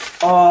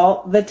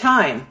all the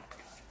time.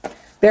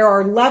 There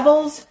are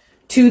levels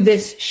to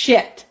this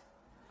shit.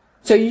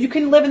 So you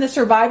can live in the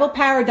survival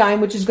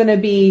paradigm, which is going to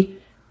be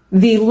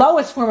the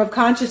lowest form of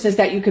consciousness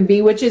that you can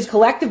be, which is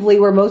collectively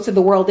where most of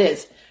the world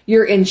is.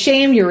 You're in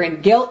shame, you're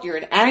in guilt, you're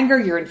in anger,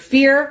 you're in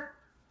fear,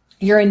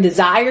 you're in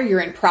desire, you're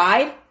in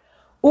pride.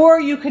 Or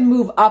you can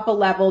move up a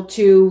level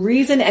to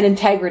reason and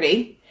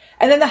integrity.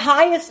 And then the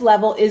highest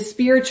level is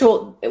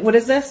spiritual. What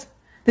is this?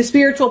 The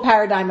spiritual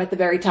paradigm at the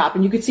very top.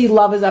 And you can see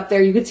love is up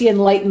there. You can see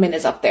enlightenment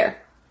is up there.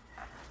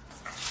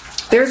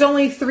 There's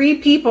only 3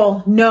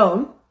 people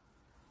known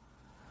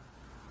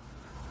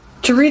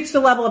to reach the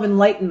level of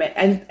enlightenment.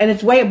 And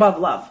it's way above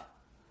love.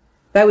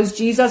 That was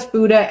Jesus,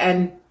 Buddha,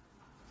 and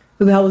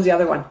who the hell was the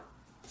other one?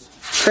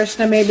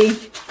 Krishna, maybe?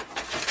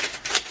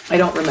 I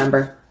don't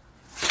remember.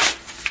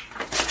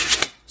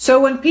 So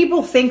when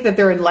people think that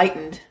they're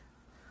enlightened,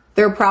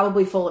 they're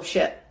probably full of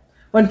shit.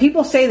 When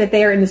people say that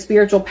they are in the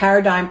spiritual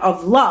paradigm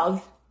of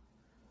love,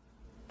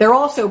 they're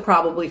also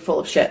probably full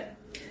of shit.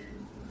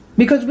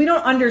 Because we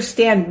don't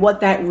understand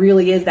what that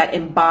really is, that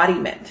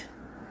embodiment.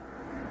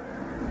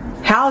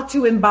 How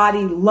to embody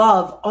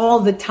love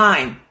all the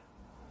time.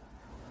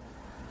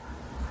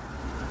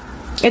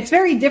 It's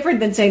very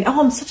different than saying, oh,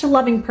 I'm such a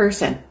loving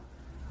person.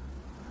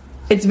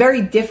 It's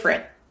very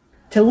different.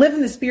 To live in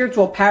the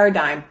spiritual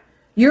paradigm,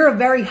 you're a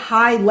very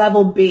high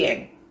level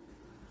being.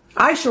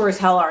 I sure as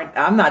hell aren't.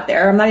 I'm not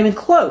there. I'm not even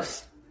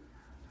close.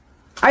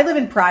 I live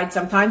in pride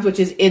sometimes, which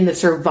is in the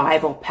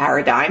survival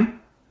paradigm.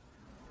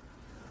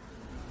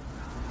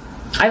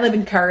 I live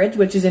in courage,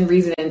 which is in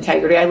reason and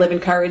integrity. I live in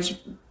courage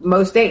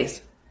most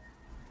days.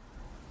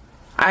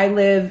 I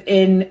live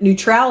in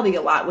neutrality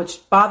a lot, which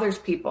bothers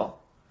people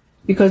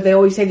because they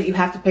always say that you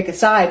have to pick a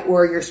side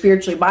or you're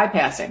spiritually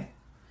bypassing.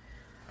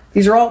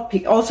 These are all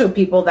also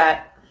people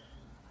that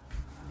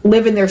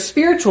live in their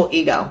spiritual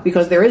ego,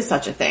 because there is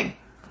such a thing.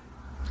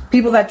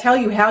 People that tell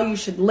you how you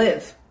should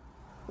live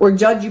or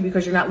judge you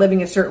because you're not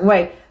living a certain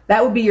way.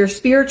 That would be your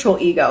spiritual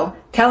ego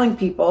telling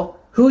people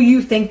who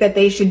you think that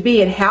they should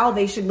be and how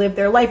they should live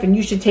their life. And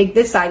you should take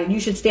this side and you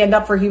should stand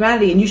up for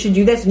humanity and you should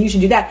do this and you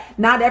should do that.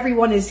 Not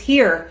everyone is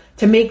here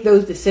to make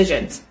those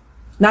decisions.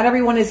 Not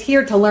everyone is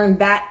here to learn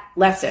that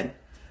lesson.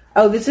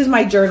 Oh, this is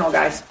my journal,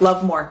 guys.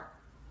 Love more.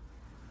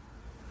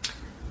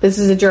 This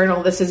is a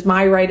journal. This is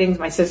my writings,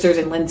 my sister's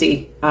and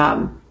Lindsay.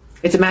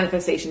 It's a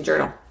manifestation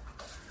journal.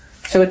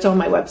 So it's on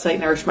my website,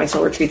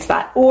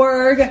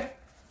 nourishmysoulretreats.org.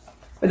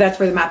 But that's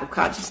where the map of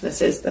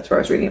consciousness is. That's where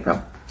I was reading it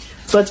from.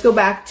 So let's go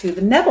back to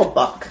the Neville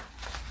book.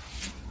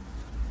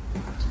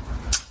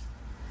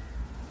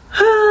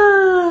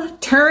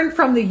 Turn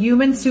from the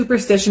human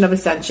superstition of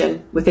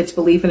ascension with its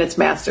belief in its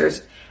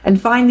masters and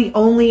find the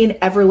only and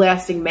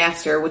everlasting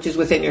master which is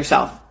within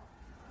yourself.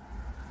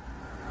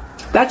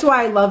 That's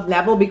why I love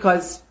Neville,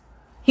 because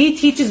he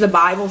teaches the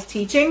Bible's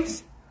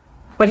teachings,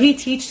 but he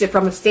teaches it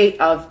from a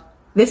state of,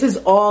 this is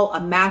all a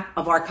map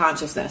of our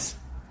consciousness.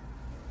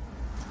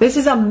 This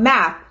is a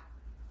map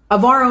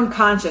of our own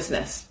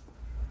consciousness.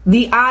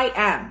 The I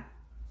am.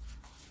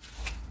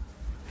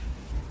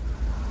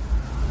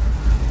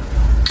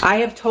 I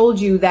have told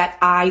you that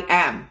I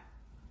am.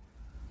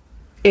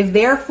 If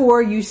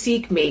therefore you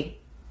seek me,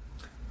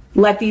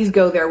 let these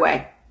go their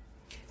way.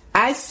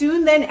 As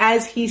soon then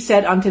as he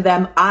said unto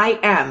them, I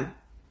am,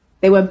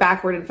 they went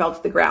backward and fell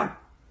to the ground.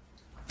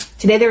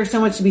 Today there is so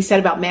much to be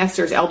said about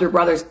masters, elder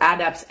brothers,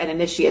 adepts, and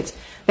initiates,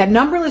 that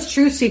numberless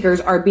truth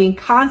seekers are being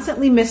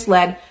constantly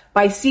misled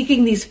by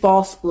seeking these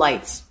false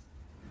lights.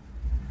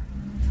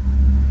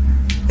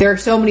 There are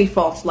so many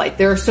false lights.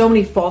 There are so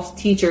many false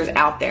teachers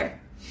out there.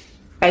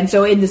 And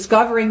so in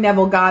discovering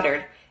Neville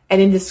Goddard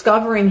and in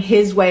discovering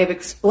his way of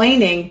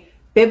explaining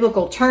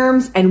biblical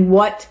terms and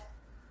what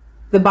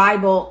the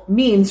Bible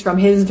means from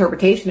his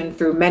interpretation and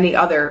through many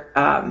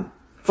other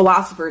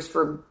philosophers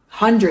for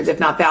hundreds, if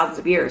not thousands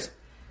of years,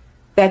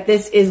 that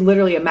this is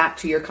literally a map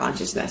to your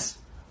consciousness.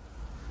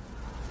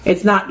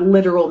 It's not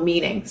literal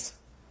meanings.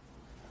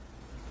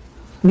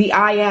 The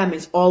I am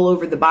is all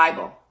over the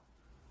Bible.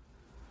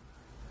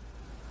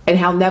 And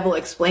how Neville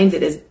explains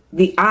it is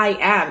the I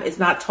am is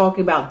not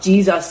talking about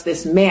Jesus,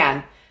 this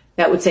man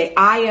that would say,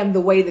 I am the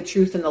way, the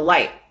truth, and the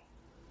light.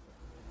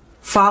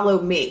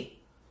 Follow me.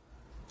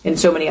 In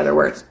so many other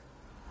words.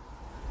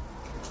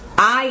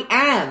 I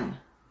am.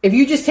 If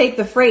you just take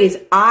the phrase,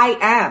 I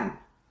am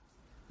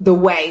the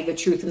way, the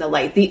truth, and the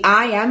light. The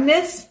I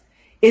amness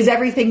is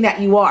everything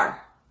that you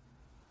are.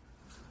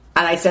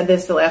 And I said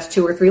this the last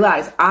 2 or 3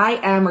 lives. I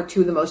am are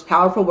 2 of the most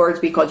powerful words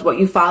because what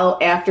you follow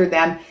after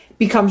them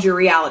becomes your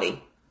reality.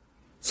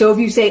 So if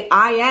you say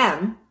I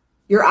am,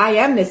 your I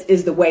amness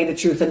is the way, the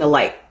truth, and the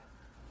light.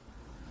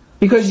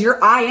 Because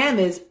your I am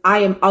is, I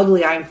am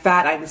ugly, I am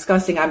fat, I am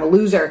disgusting, I'm a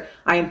loser,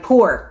 I am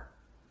poor.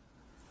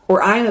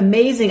 Or I am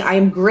amazing, I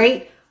am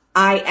great,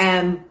 I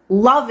am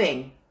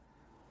loving,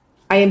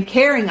 I am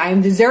caring, I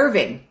am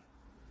deserving.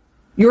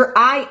 Your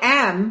I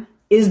am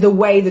is the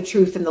way, the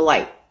truth, and the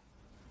light.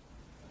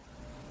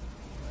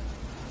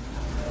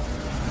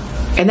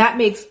 And that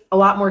makes a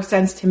lot more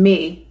sense to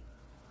me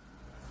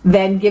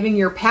than giving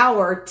your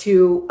power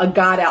to a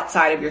God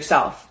outside of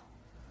yourself.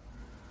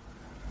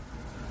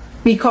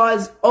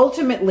 Because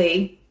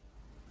ultimately,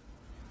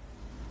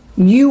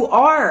 you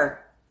are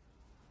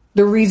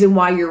the reason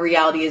why your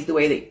reality is the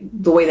way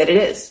that it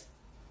is.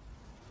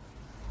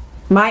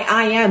 My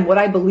I am, what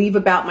I believe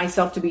about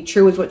myself to be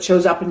true, is what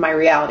shows up in my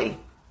reality.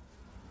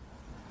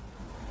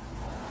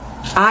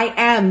 I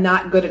am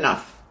not good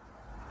enough.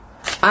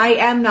 I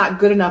am not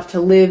good enough to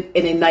live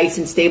in a nice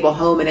and stable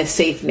home in a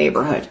safe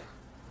neighborhood.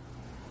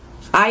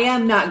 I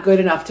am not good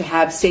enough to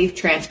have safe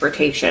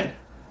transportation.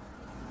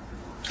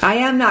 I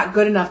am not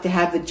good enough to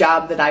have the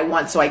job that I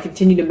want, so I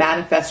continue to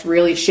manifest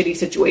really shitty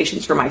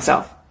situations for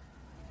myself.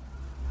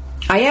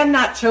 I am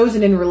not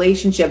chosen in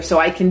relationships, so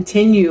I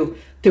continue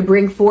to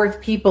bring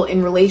forth people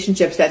in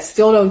relationships that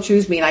still don't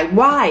choose me. And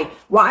why?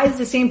 Why is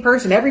the same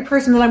person? Every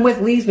person that I'm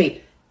with leaves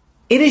me.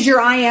 It is your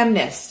I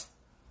amness.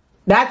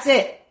 That's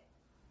it.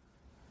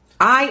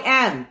 I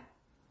am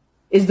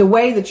is the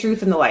way, the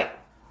truth, and the light.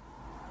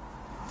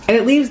 And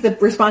it leaves the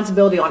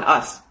responsibility on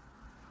us.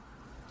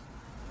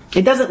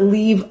 It doesn't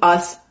leave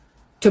us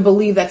to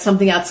believe that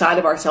something outside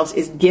of ourselves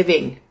is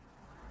giving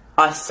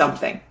us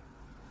something.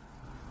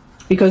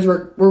 Because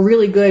we're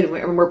really good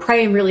and we're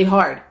praying really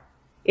hard.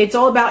 It's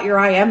all about your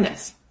I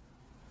amness.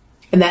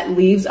 And that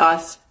leaves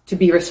us to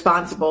be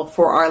responsible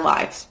for our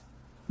lives.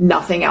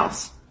 Nothing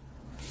else.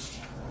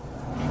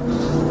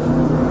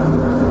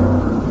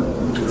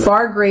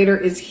 Far greater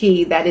is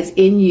he that is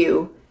in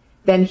you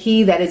than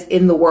he that is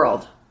in the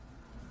world.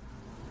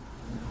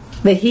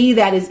 The he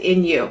that is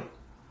in you.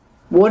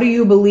 What do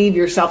you believe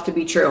yourself to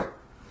be true?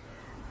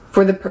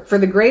 For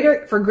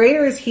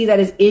greater is he that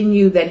is in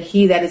you than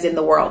he that is in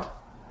the world.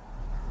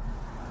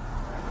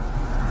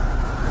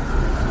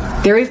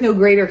 There is no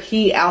greater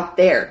he out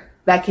there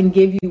that can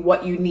give you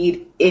what you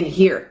need in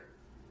here.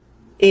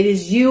 It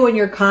is you and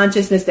your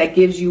consciousness that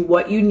gives you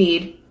what you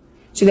need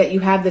so that you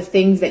have the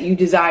things that you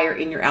desire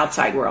in your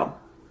outside world.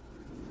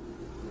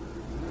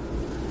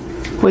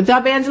 What's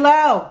up,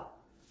 Angelo?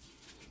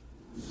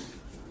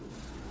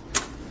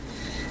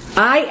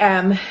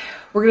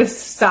 We're going to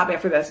stop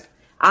after this.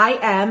 I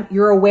am,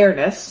 your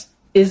awareness,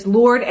 is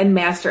Lord and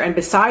Master, and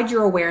beside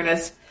your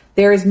awareness,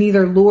 there is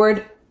neither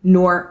Lord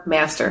nor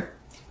Master.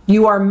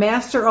 You are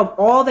master of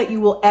all that you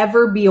will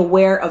ever be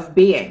aware of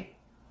being.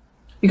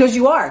 Because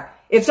you are.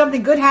 If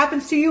something good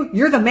happens to you,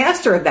 you're the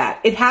master of that.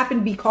 It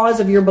happened because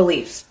of your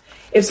beliefs.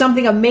 If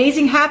something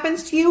amazing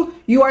happens to you,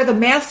 you are the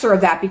master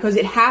of that because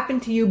it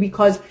happened to you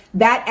because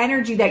that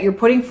energy that you're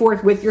putting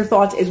forth with your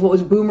thoughts is what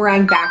was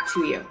boomerang back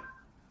to you.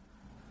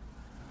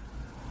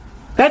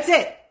 That's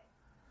it.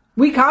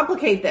 We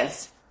complicate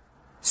this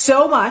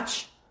so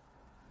much,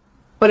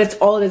 but it's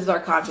all it is our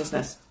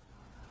consciousness.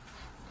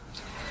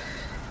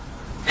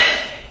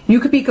 You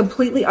could be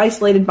completely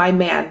isolated by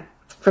man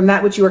from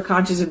that which you are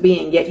conscious of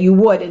being, yet you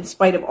would, in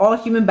spite of all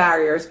human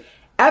barriers,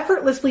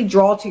 effortlessly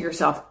draw to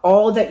yourself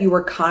all that you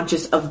are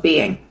conscious of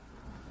being.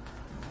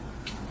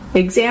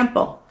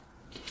 Example,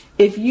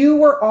 if you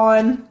were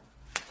on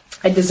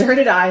a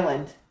deserted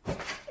island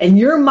and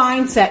your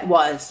mindset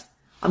was,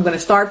 I'm going to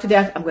starve to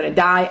death, I'm going to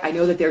die, I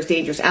know that there's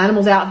dangerous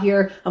animals out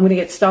here, I'm going to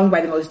get stung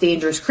by the most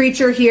dangerous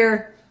creature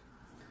here,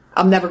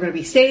 I'm never going to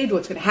be saved,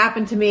 what's going to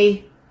happen to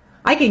me?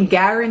 I can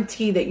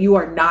guarantee that you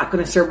are not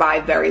going to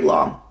survive very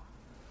long.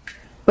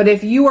 But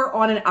if you are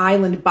on an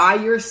island by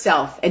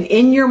yourself and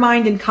in your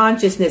mind and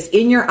consciousness,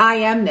 in your I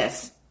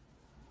amness,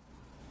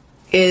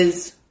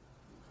 is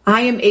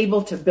I am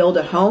able to build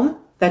a home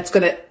that's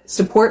going to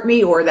support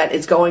me or that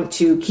is going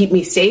to keep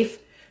me safe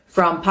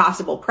from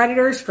possible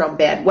predators, from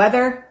bad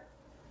weather.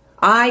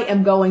 I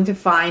am going to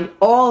find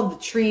all of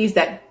the trees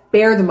that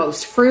bear the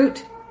most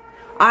fruit.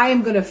 I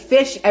am going to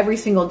fish every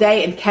single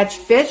day and catch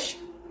fish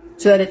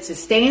so that it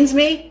sustains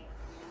me.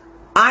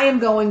 I am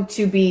going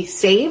to be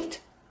saved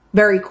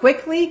very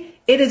quickly.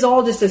 It is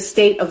all just a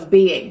state of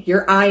being,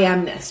 your I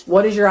amness.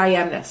 What is your I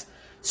amness?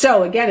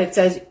 So again, it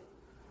says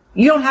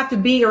you don't have to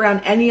be around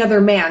any other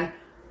man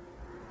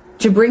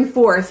to bring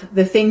forth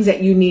the things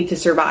that you need to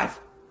survive.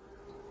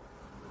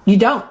 You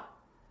don't.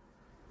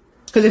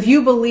 Because if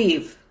you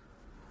believe,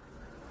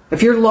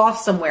 if you're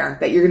lost somewhere,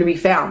 that you're going to be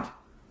found.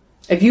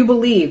 If you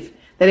believe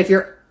that if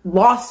you're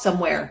lost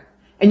somewhere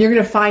and you're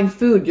going to find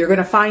food, you're going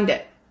to find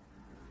it.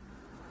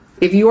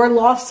 If you are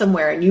lost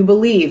somewhere and you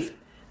believe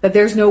that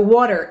there's no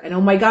water and,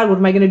 oh my God, what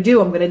am I going to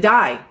do? I'm going to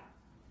die.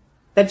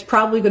 That's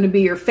probably going to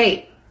be your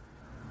fate.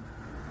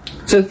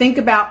 So think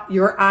about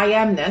your I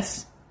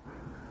amness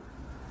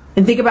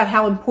and think about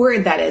how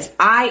important that is.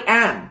 I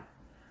am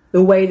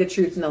the way, the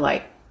truth, and the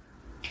light.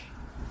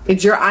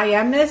 It's your I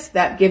amness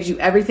that gives you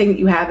everything that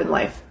you have in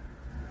life.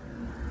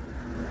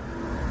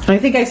 And I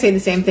think I say the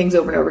same things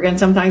over and over again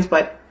sometimes,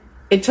 but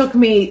it took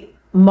me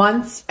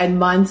months and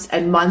months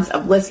and months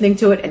of listening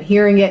to it and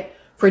hearing it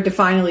for it to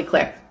finally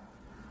click.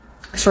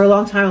 Because for a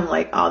long time I'm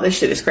like, oh, this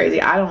shit is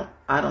crazy. I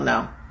don't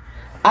know.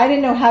 I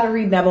didn't know how to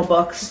read Neville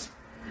books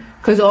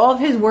because all of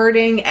his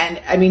wording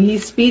and I mean he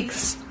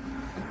speaks,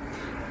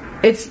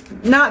 it's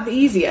not the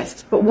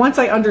easiest. But once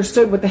I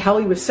understood what the hell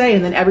he was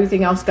saying, then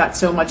everything else got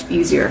so much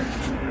easier.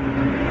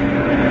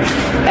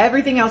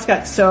 Everything else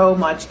got so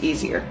much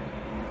easier.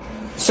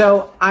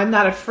 So I'm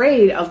not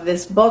afraid of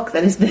this book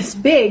that is this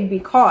big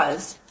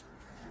because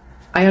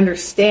I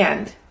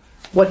understand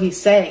what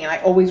he's saying, and I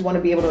always want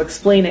to be able to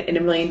explain it in a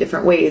million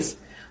different ways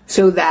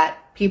so that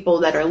people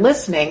that are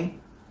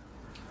listening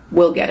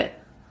will get it.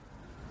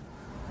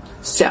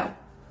 So,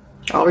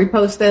 I'll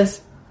repost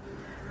this.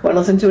 Want to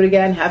listen to it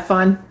again? Have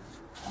fun.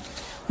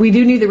 We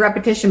do need the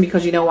repetition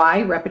because you know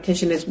why?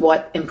 Repetition is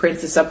what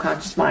imprints the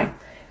subconscious mind.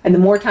 And the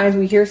more times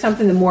we hear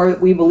something, the more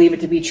we believe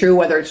it to be true,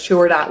 whether it's true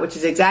or not, which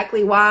is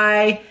exactly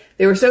why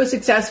they were so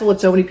successful with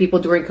so many people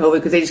during COVID,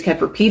 because they just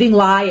kept repeating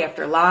lie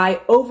after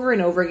lie over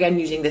and over again,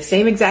 using the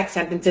same exact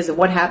sentences. And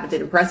what happens?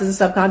 It impresses the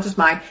subconscious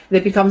mind and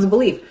it becomes a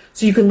belief.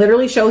 So you can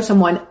literally show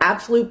someone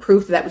absolute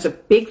proof that was a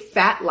big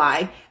fat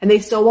lie and they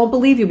still won't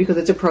believe you because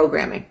it's a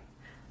programming.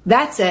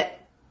 That's it.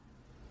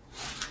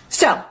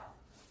 So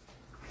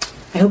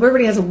I hope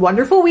everybody has a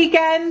wonderful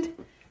weekend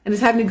and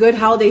is having a good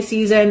holiday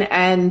season,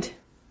 and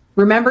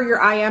remember your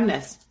I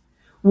amness.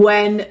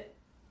 When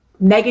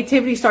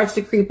negativity starts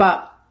to creep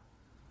up,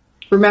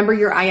 remember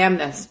your I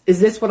amness. Is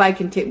this what I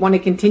want to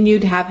continue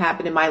to have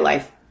happen in my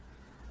life?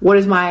 What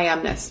is my I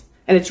amness?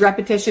 And it's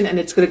repetition, and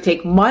it's going to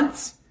take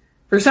months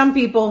for some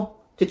people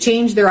to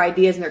change their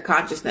ideas and their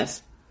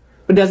consciousness.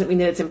 But it doesn't mean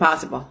that it's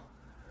impossible.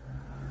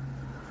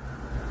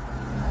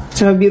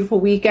 So have a beautiful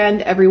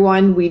weekend,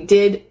 everyone. We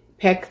did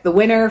pick the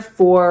winner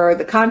for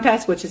the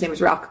contest, which his name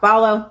is Ralph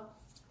Caballo,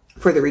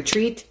 for the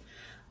retreat.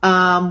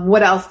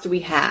 What else do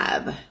we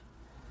have?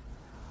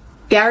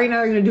 Gary and I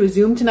are going to do a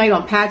Zoom tonight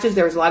on patches.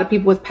 There was a lot of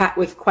people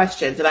with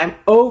questions, and I'm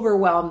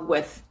overwhelmed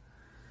with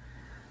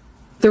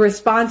the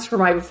response for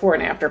my before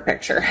and after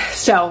picture.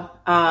 So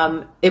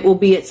it will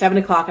be at 7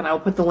 o'clock, and I will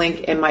put the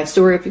link in my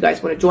story if you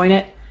guys want to join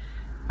it.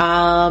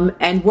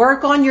 And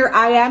work on your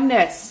I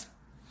amness.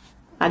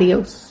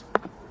 Adios.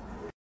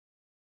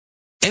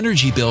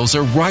 Energy bills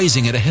are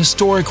rising at a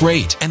historic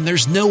rate, and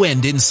there's no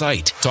end in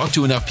sight. Talk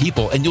to enough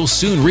people, and you'll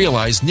soon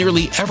realize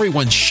nearly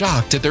everyone's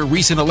shocked at their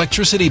recent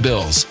electricity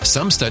bills.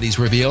 Some studies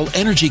reveal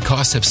energy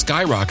costs have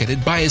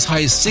skyrocketed by as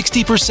high as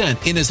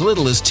 60% in as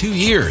little as 2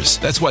 years.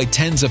 That's why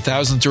tens of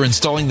thousands are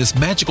installing this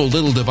magical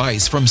little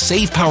device from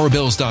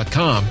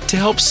SavePowerBills.com to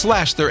help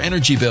slash their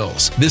energy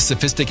bills. This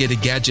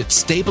sophisticated gadget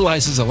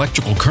stabilizes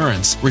electrical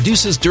currents,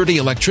 reduces dirty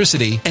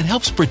electricity, and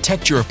helps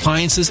protect your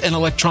appliances and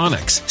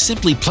electronics.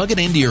 Simply plug it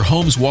into your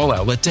home's wall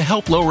outlet to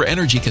help lower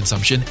energy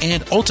consumption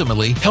and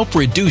ultimately help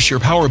reduce your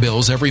power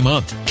bills every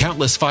month.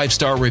 Countless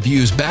 5-star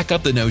reviews back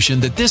up the notion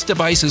that this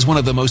device is one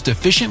of the most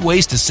efficient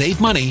ways to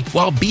save money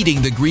while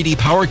beating the greedy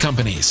power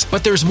companies.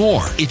 But there's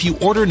more. If you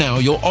order now,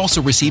 you'll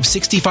also receive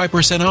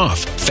 65% off,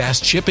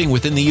 fast shipping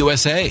within the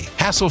USA,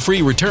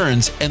 hassle-free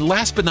returns, and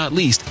last but not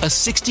least, a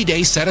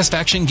 60-day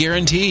satisfaction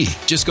guarantee.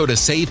 Just go to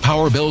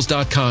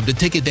SavePowerBills.com to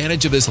take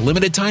advantage of this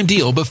limited time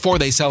deal before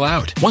they sell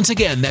out. Once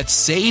again,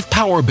 that's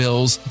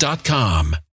SavePowerBills.com.